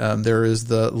hierarchy. There is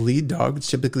the lead dog.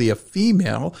 It's typically a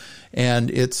female,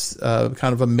 and it's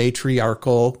kind of a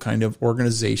matriarchal kind of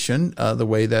organization, the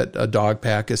way that a dog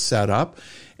pack is set up.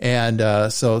 And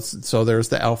so there's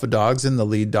the alpha dogs and the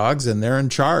lead dogs, and they're in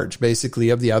charge basically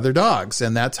of the other dogs.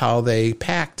 And that's how they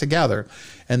pack together.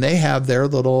 And they have their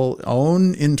little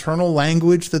own internal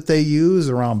language that they use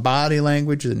around body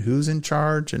language and who's in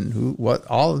charge and what,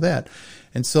 all of that.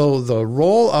 And so the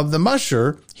role of the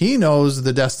musher, he knows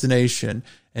the destination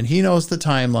and he knows the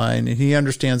timeline and he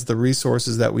understands the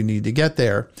resources that we need to get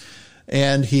there.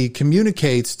 And he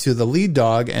communicates to the lead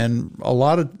dog, and a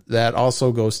lot of that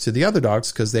also goes to the other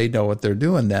dogs because they know what they're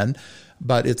doing then.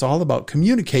 but it's all about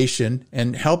communication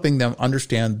and helping them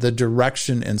understand the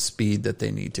direction and speed that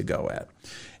they need to go at.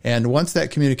 And once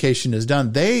that communication is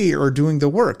done, they are doing the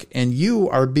work, and you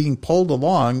are being pulled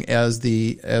along as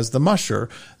the musher,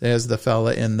 as the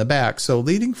fella in the back. So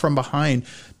leading from behind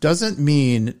doesn't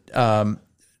mean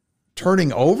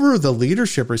turning over the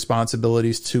leadership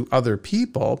responsibilities to other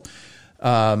people.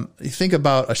 You think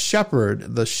about a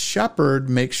shepherd. The shepherd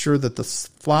makes sure that the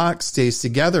flock stays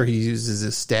together. He uses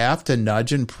his staff to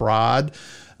nudge and prod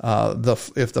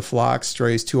if the flock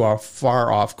strays too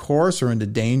far off course or into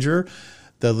danger.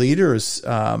 The leaders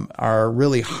are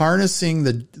really harnessing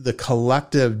the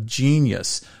collective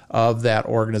genius of that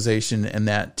organization and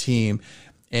that team.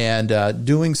 And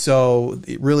doing so,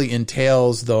 it really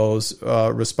entails those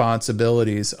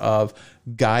responsibilities of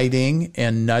guiding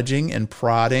and nudging and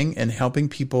prodding and helping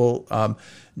people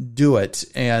do it.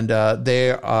 And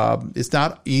it's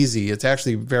not easy. It's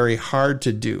actually very hard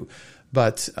to do.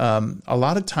 But a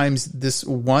lot of times this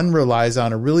one relies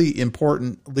on a really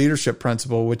important leadership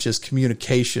principle, which is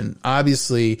communication.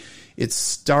 Obviously, it's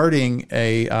starting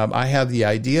I have the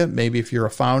idea, maybe if you're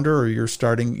a founder or you're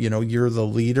starting, you're the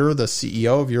leader, the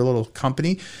CEO of your little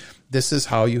company, this is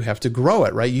how you have to grow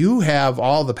it, right? You have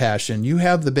all the passion, you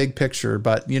have the big picture,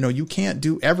 but you can't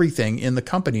do everything in the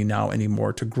company now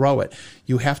anymore to grow it.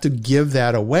 You have to give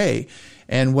that away.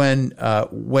 And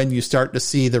when you start to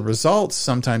see the results,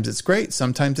 sometimes it's great,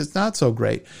 sometimes it's not so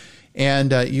great.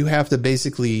 And you have to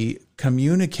basically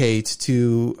communicate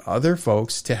to other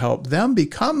folks to help them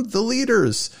become the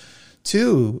leaders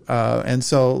too. And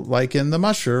so like in the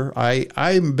musher,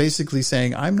 I'm basically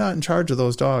saying, I'm not in charge of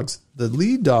those dogs. The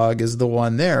lead dog is the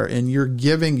one there, and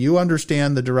you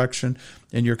understand the direction,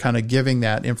 and you're kind of giving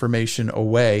that information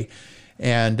away.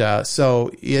 And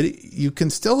so you can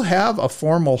still have a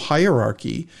formal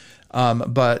hierarchy,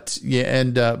 but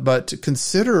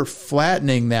consider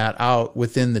flattening that out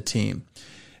within the team.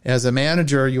 As a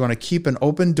manager, you want to keep an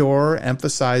open door,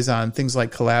 emphasize on things like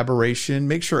collaboration,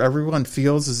 make sure everyone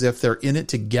feels as if they're in it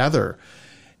together,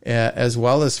 as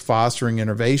well as fostering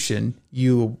innovation.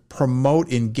 You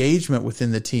promote engagement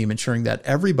within the team, ensuring that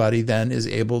everybody then is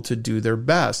able to do their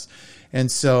best.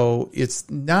 And so it's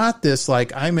not this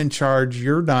like, I'm in charge,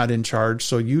 you're not in charge,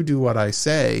 so you do what I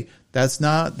say. That's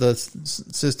not the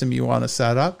system you want to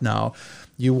set up now.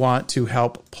 You want to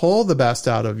help pull the best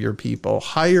out of your people,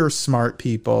 hire smart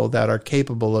people that are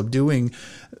capable of doing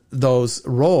those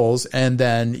roles. And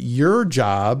then your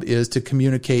job is to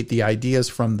communicate the ideas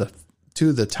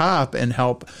to the top and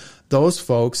help those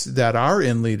folks that are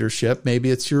in leadership.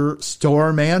 Maybe it's your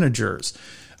store managers.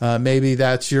 Maybe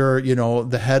that's your,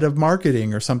 the head of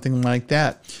marketing or something like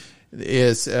that,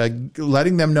 is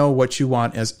letting them know what you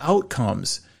want as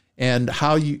outcomes and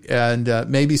how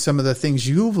maybe some of the things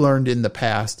you've learned in the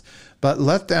past, but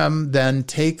let them then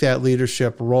take that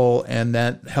leadership role, and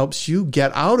that helps you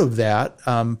get out of that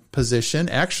position.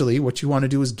 Actually, what you want to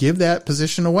do is give that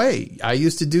position away. I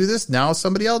used to do this. Now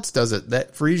somebody else does it.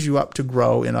 That frees you up to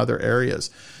grow in other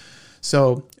areas.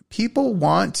 So people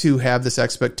want to have this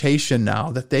expectation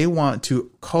now that they want to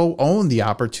co-own the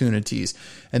opportunities,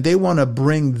 and they want to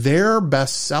bring their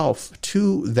best self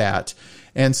to that.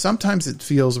 And sometimes it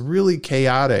feels really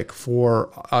chaotic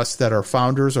for us that are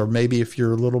founders, or maybe if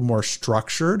you're a little more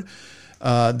structured,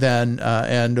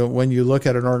 and when you look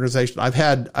at an organization, I've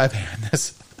had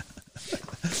this.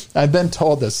 I've been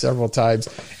told this several times,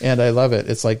 and I love it.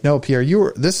 It's like, no,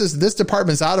 Pierre, this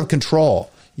department's out of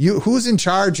control. Who's in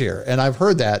charge here? And I've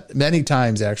heard that many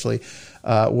times, actually,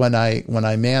 when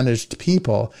I managed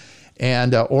people,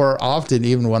 and or often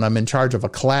even when I'm in charge of a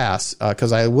class,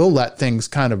 because I will let things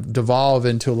kind of devolve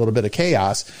into a little bit of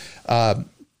chaos. And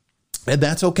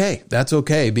that's okay. That's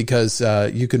okay, because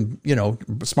you can,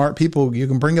 smart people, you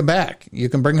can bring them back.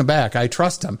 I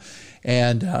trust them.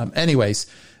 And anyways,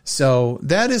 so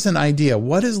that is an idea.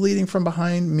 What does leading from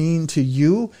behind mean to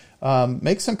you?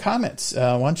 Make some comments.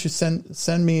 Why don't you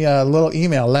send me a little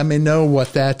email? Let me know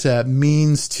what that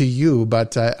means to you.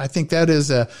 But I think that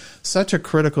is such a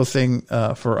critical thing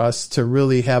for us to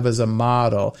really have as a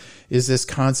model, is this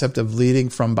concept of leading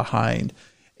from behind.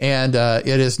 And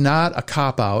it is not a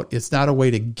cop-out. It's not a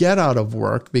way to get out of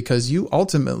work, because you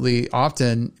ultimately,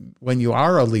 often when you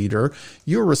are a leader,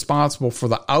 you're responsible for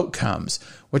the outcomes.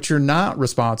 What you're not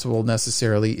responsible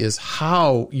necessarily is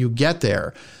how you get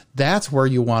there. That's where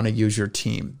you want to use your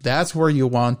team. That's where you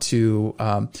want to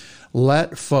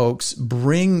let folks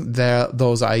bring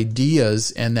those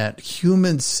ideas and that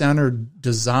human-centered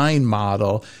design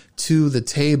model to the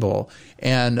table,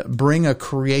 and bring a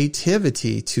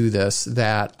creativity to this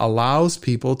that allows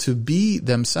people to be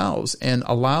themselves and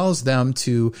allows them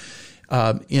to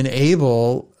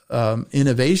enable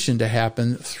innovation to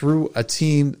happen through a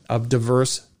team of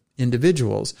diverse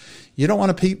individuals. You don't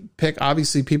want to pick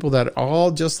obviously people that are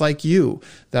all just like you,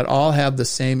 that all have the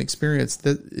same experience.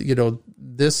 That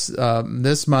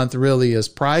this month really is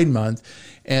Pride Month,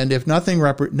 and if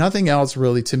nothing else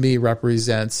really to me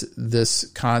represents this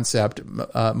concept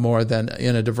more than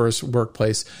in a diverse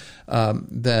workplace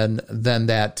than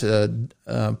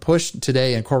that push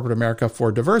today in corporate America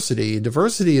for diversity.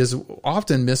 Diversity is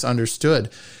often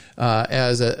misunderstood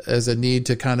as a need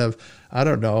to kind of, I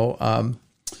don't know,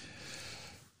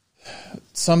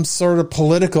 some sort of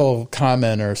political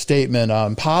comment or statement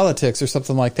on politics or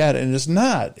something like that. And it's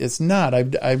not.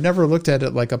 I've never looked at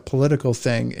it like a political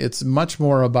thing. It's much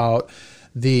more about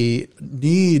the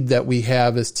need that we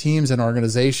have as teams and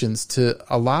organizations to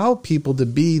allow people to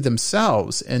be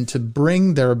themselves and to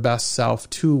bring their best self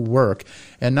to work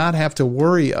and not have to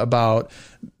worry about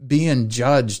being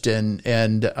judged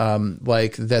and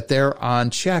like that they're on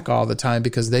check all the time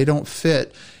because they don't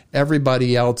fit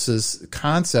everybody else's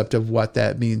concept of what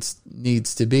that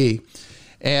needs to be.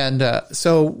 And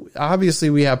so obviously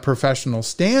we have professional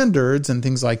standards and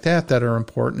things like that are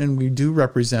important, and we do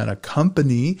represent a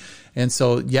company. And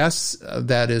so, yes,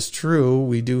 that is true.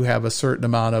 We do have a certain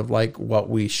amount of like what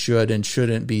we should and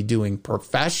shouldn't be doing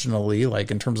professionally,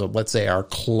 like in terms of, let's say, our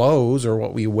clothes or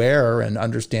what we wear, and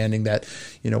understanding that,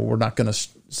 we're not going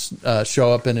to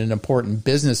show up in an important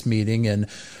business meeting and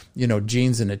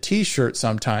jeans and a t-shirt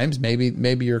sometimes.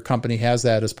 Maybe your company has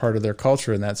that as part of their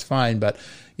culture, and that's fine. But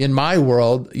in my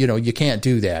world, you can't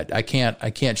do that. I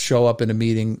can't show up in a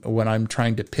meeting when I'm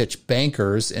trying to pitch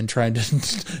bankers and trying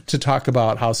to talk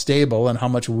about how stable and how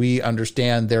much we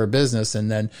understand their business, and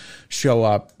then show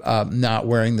up not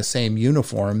wearing the same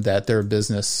uniform that their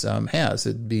business has.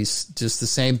 It'd be just the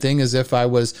same thing as if I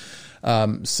was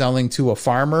selling to a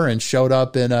farmer and showed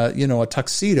up in a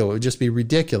tuxedo. It would just be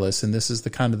ridiculous. And this is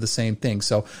the same thing.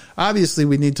 So obviously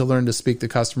we need to learn to speak the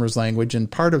customer's language. And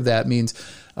part of that means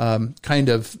kind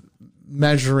of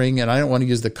measuring, and I don't want to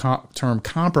use the term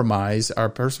compromise our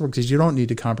personal, because you don't need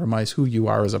to compromise who you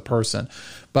are as a person,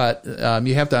 but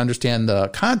you have to understand the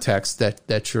context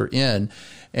that you're in,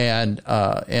 and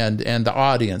the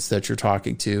audience that you're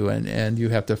talking to, and you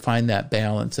have to find that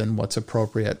balance and what's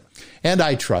appropriate. And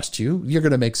I trust you. You're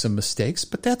going to make some mistakes,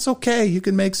 but that's okay. You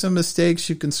can make some mistakes.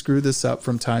 You can screw this up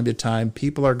from time to time.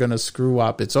 People are going to screw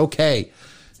up. It's okay.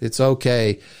 It's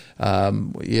okay.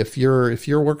 If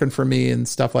you're working for me and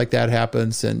stuff like that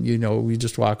happens, and we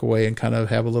just walk away and kind of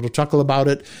have a little chuckle about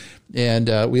it,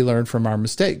 and we learn from our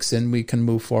mistakes and we can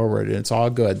move forward, and it's all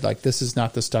good. Like, this is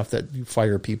not the stuff that you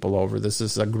fire people over. This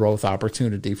is a growth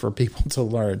opportunity for people to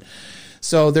learn.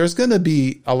 So there's going to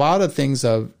be a lot of things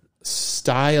of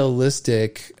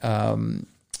stylistic kind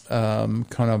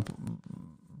of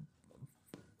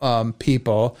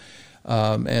people.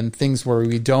 And things where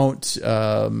we don't,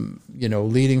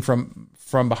 leading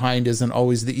from behind isn't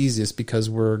always the easiest, because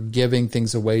we're giving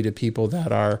things away to people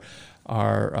that are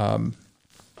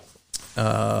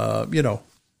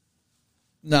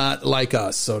not like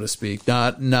us, so to speak,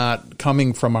 not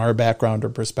coming from our background or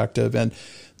perspective. And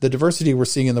the diversity we're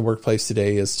seeing in the workplace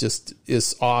today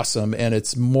is awesome. And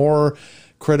it's more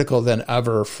critical than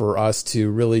ever for us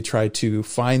to really try to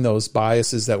find those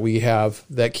biases that we have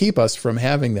that keep us from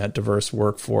having that diverse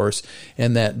workforce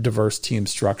and that diverse team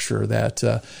structure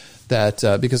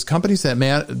because companies that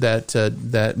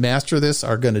master this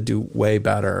are going to do way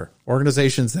better.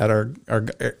 Organizations that are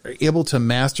able to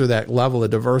master that level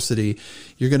of diversity,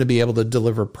 you're going to be able to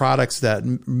deliver products that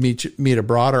meet a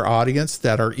broader audience,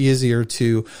 that are easier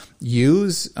to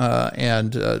use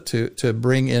and to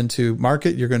bring into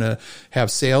market. You're going to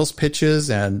have sales pitches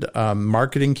and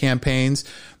marketing campaigns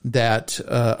that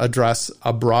address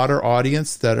a broader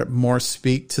audience, that more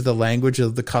speak to the language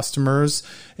of the customers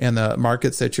and the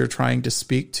markets that you're trying to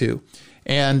speak to.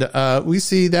 And we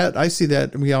see that, I see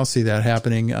that, we all see that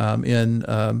happening in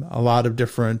a lot of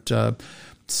different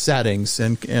settings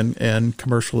and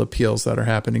commercial appeals that are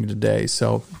happening today.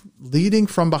 So leading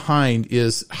from behind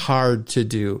is hard to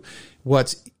do.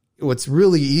 What's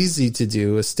really easy to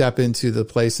do is step into the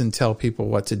place and tell people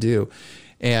what to do.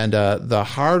 And the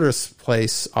hardest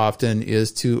place often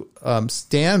is to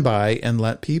stand by and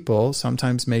let people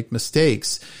sometimes make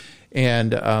mistakes,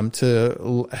 and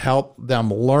to help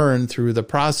them learn through the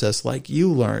process like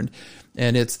you learned.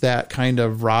 And it's that kind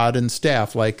of rod and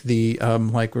staff, like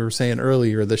like we were saying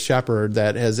earlier, the shepherd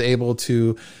that is able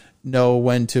to know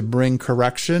when to bring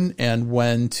correction and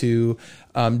when to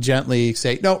gently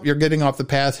say, no, you're getting off the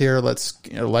path here. Let's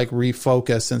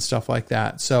refocus and stuff like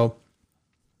that. So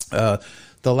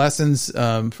the lessons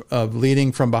of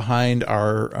leading from behind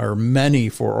are many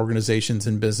for organizations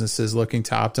and businesses looking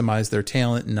to optimize their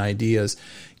talent and ideas.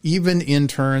 Even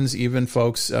interns, even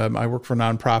folks, I work for a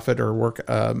nonprofit or work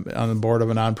on the board of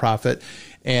a nonprofit.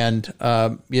 And,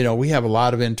 we have a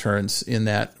lot of interns in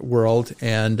that world,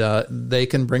 and they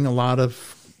can bring a lot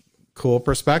of cool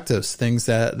perspectives, things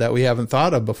that we haven't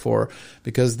thought of before,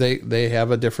 because they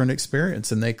have a different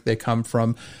experience, and they come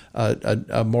from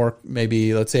a more,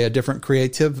 maybe, let's say, a different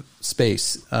creative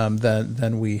space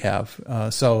than we have.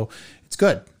 So it's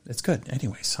good. It's good.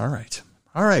 Anyways, all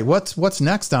right. What's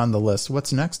next on the list?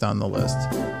 What's next on the list?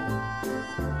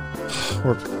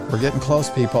 We're getting close,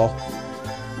 people.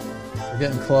 We're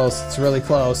getting close. It's really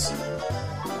close.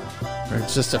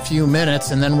 It's just a few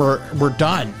minutes, and then we're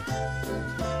done.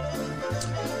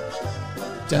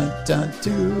 Dun, dun,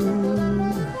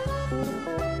 dun.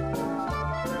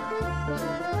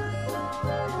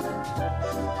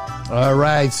 All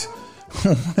right.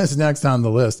 What's next on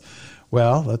the list?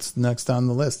 Well, next on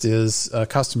the list is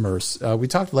customers. We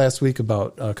talked last week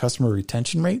about customer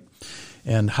retention rate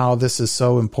and how this is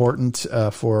so important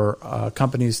for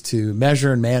companies to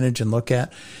measure and manage and look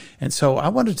at. And so I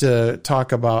wanted to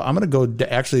talk about, I'm going to go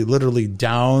actually literally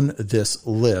down this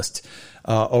list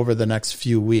over the next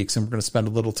few weeks, and we're going to spend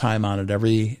a little time on it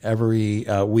every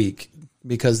week,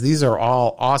 because these are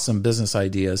all awesome business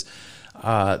ideas.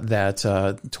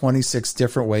 26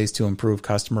 different ways to improve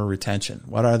customer retention.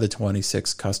 What are the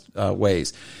 26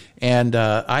 ways? And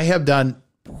I have done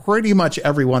pretty much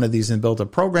every one of these and built a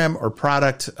program or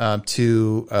product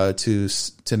to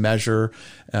measure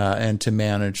and to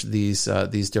manage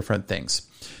these different things.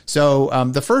 So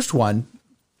the first one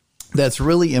that's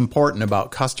really important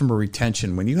about customer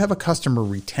retention, when you have a customer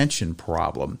retention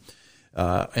problem,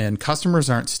 and customers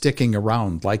aren't sticking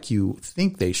around like you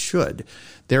think they should,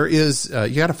 there is,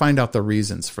 you got to find out the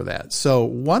reasons for that. So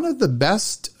one of the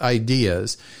best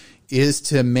ideas is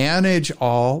to manage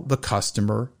all the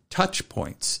customer touch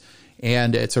points.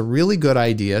 And it's a really good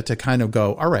idea to kind of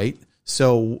go, all right,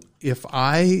 so if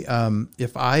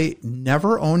I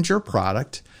never owned your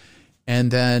product, and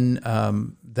then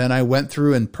I went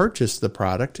through and purchased the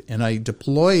product, and I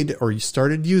deployed or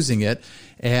started using it,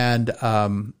 and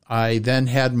I then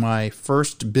had my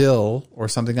first bill or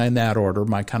something in that order,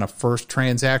 my kind of first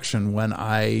transaction when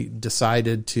I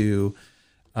decided to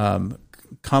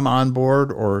come on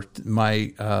board, or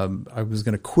I was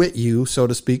going to quit you, so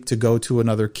to speak, to go to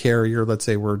another carrier. Let's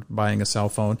say we're buying a cell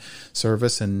phone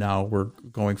service, and now we're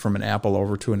going from an Apple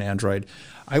over to an Android.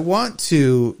 I want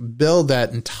to build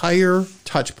that entire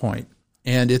touch point.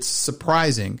 And it's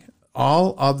surprising,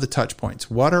 all of the touch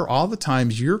points. What are all the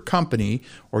times your company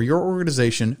or your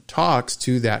organization talks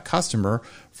to that customer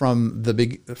from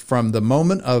the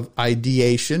moment of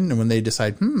ideation, and when they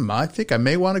decide, I think I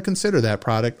may want to consider that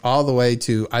product, all the way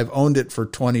to I've owned it for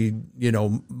 20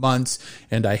 months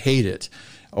and I hate it,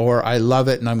 or I love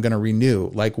it and I'm going to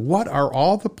renew. Like, what are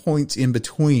all the points in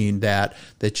between that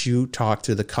you talk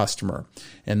to the customer?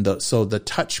 And so the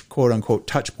touch, quote unquote,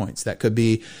 touch points, that could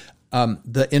be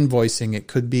the invoicing, it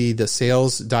could be the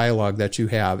sales dialogue that you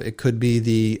have, it could be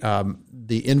the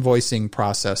invoicing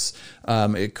process,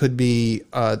 it could be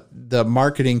the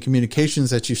marketing communications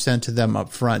that you send to them up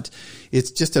front.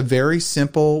 It's just a very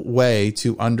simple way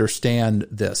to understand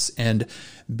this. And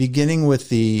beginning with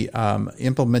the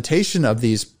implementation of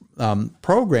these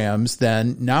programs,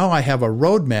 then now I have a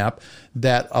roadmap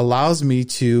that allows me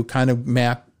to kind of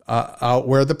map out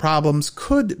where the problems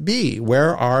could be.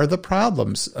 Where are the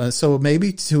problems? So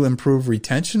maybe to improve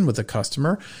retention with a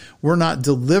customer, we're not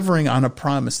delivering on a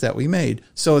promise that we made.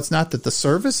 So it's not that the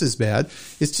service is bad.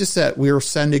 It's just that we're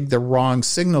sending the wrong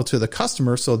signal to the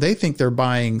customer, so they think they're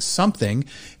buying something,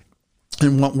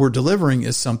 and what we're delivering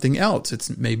is something else.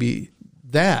 It's maybe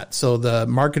that. So the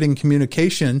marketing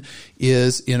communication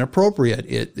is inappropriate.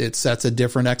 It sets a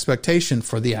different expectation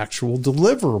for the actual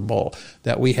deliverable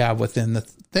that we have within the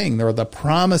thing. There are the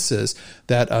promises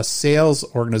that a sales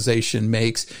organization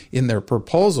makes in their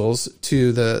proposals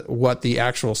to what the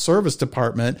actual service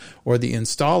department or the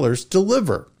installers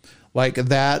deliver. Like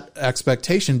that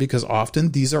expectation, because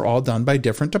often these are all done by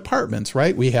different departments,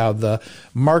 right? We have the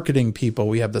marketing people,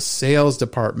 we have the sales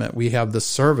department, we have the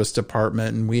service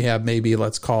department, and we have maybe,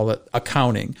 let's call it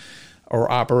accounting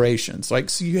or operations.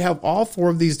 So you have all four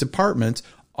of these departments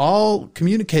all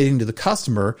communicating to the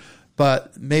customer,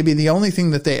 but maybe the only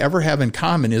thing that they ever have in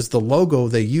common is the logo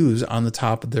they use on the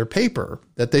top of their paper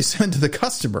that they send to the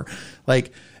customer.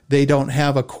 They don't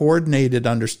have a coordinated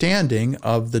understanding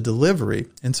of the delivery.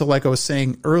 And so like I was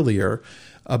saying earlier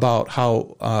about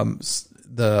how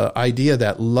the idea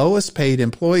that lowest paid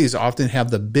employees often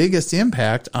have the biggest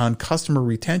impact on customer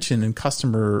retention and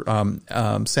customer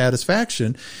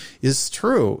satisfaction is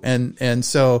true. And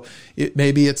so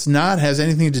maybe it's not has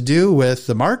anything to do with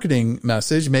the marketing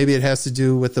message. Maybe it has to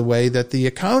do with the way that the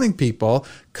accounting people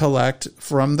collect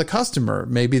from the customer.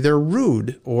 Maybe they're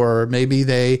rude, or maybe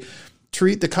they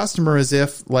treat the customer as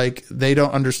if like they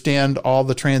don't understand all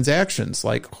the transactions.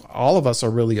 Like all of us are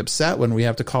really upset when we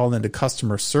have to call into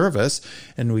customer service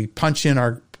and we punch in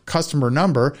our customer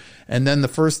number, and then the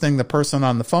first thing the person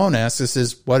on the phone asks us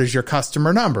is, what is your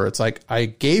customer number? It's like, I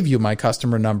gave you my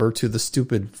customer number to the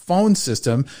stupid phone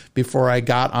system before I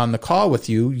got on the call with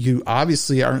you. You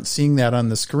obviously aren't seeing that on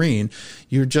the screen.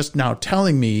 You're just now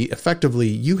telling me effectively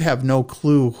you have no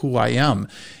clue who I am.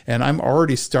 And I'm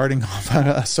already starting off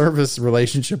a service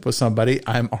relationship with somebody.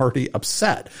 I'm already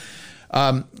upset.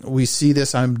 We see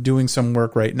this. I'm doing some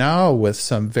work right now with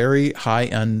some very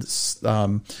high-end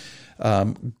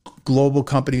global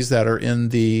companies that are in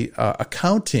the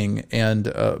accounting and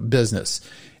business.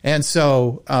 And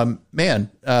so,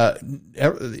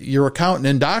 your accountant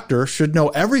and doctor should know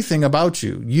everything about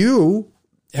you. You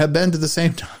have been to the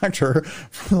same doctor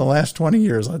for the last 20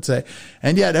 years, let's say.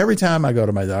 And yet every time I go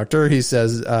to my doctor, he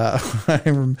says, Dr.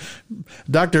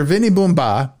 Vinny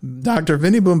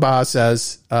Boomba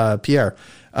says, Pierre,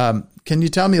 can you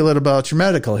tell me a little about your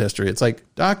medical history? It's like,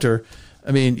 doctor,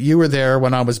 I mean, you were there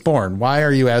when I was born. Why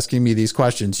are you asking me these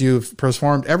questions? You've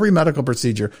performed every medical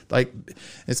procedure. Like,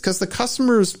 it's because the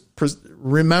customers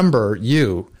remember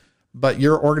you, but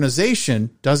your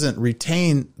organization doesn't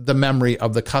retain the memory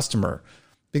of the customer,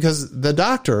 because the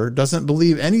doctor doesn't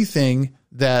believe anything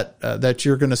that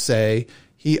you're going to say.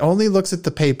 He only looks at the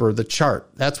paper, the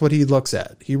chart. That's what he looks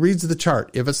at. He reads the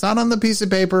chart. If it's not on the piece of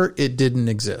paper, it didn't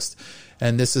exist.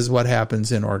 And this is what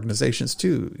happens in organizations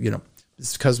too,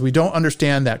 It's because we don't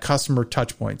understand that customer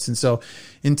touch points. And so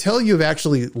until you've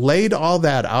actually laid all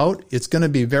that out, it's going to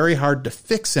be very hard to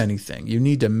fix anything. You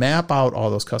need to map out all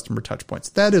those customer touch points.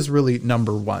 That is really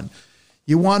number one.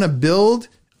 You want to build,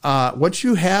 once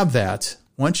you have that,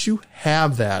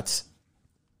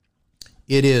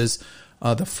 it is,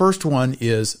 the first one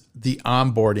is the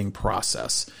onboarding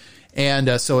process.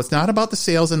 And so it's not about the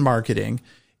sales and marketing.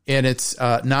 And it's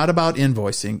not about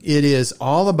invoicing. It is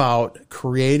all about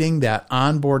creating that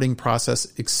onboarding process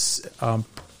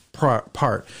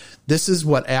part. This is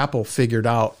what Apple figured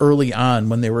out early on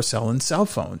when they were selling cell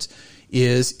phones.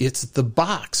 It's the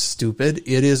box, stupid.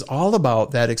 It is all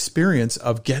about that experience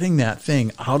of getting that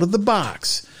thing out of the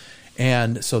box.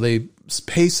 And so they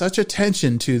pay such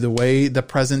attention to the way the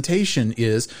presentation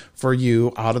is for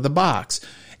you out of the box.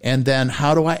 And then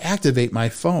how do I activate my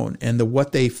phone? And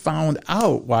what they found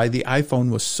out why the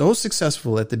iPhone was so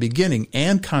successful at the beginning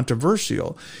and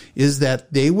controversial is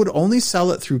that they would only sell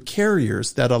it through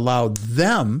carriers that allowed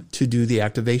them to do the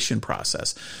activation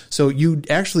process. So you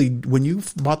actually, when you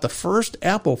bought the first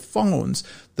Apple phones,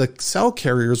 the cell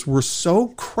carriers were so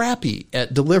crappy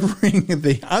at delivering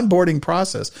the onboarding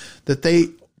process that they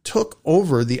took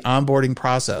over the onboarding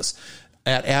process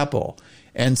at Apple.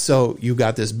 And so you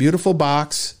got this beautiful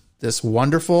box, this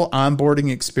wonderful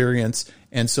onboarding experience.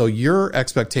 And so your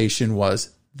expectation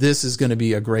was, this is going to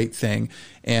be a great thing.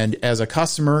 And as a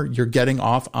customer, you're getting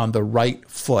off on the right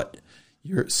foot.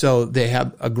 So they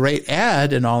have a great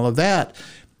ad and all of that.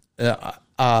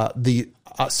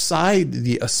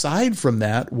 Aside from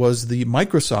that was the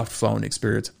Microsoft phone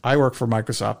experience. I work for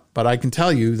Microsoft, but I can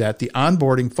tell you that the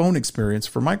onboarding phone experience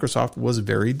for Microsoft was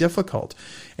very difficult.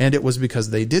 And it was because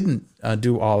they didn't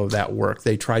do all of that work.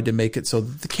 They tried to make it so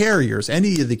that the carriers,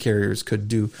 any of the carriers, could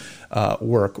do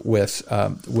work with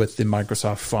the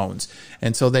Microsoft phones.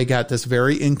 And so they got this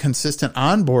very inconsistent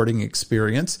onboarding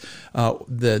experience.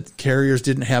 The carriers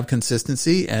didn't have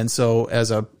consistency. And so as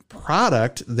a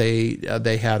product, they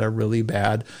had a really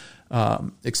bad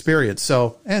experience.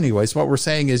 So anyways, what we're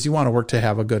saying is you want to work to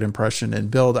have a good impression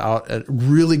and build out a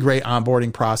really great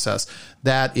onboarding process.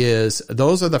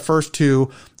 Those are the first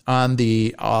two on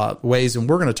the ways, and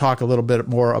we're going to talk a little bit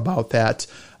more about that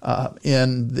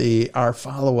in our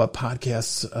follow-up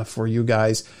podcasts for you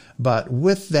guys. But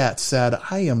with that said,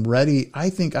 I am ready. I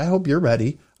hope you're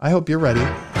ready. I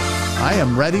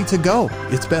am ready to go.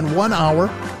 It's been 1 hour.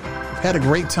 Had a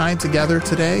great time together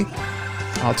today.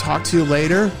 I'll talk to you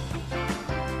later.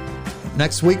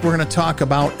 Next week, I'm going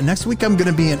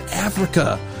to be in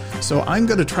Africa. So I'm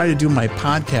going to try to do my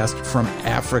podcast from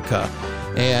Africa.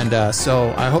 And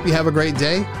so I hope you have a great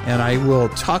day, and I will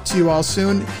talk to you all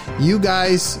soon. You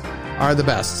guys are the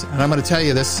best. And I'm going to tell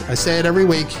you this. I say it every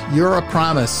week. You're a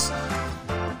promise.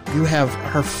 You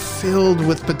are filled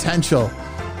with potential.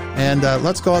 And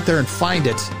let's go out there and find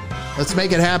it. Let's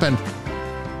make it happen.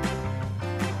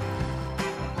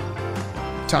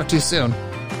 Talk to you soon.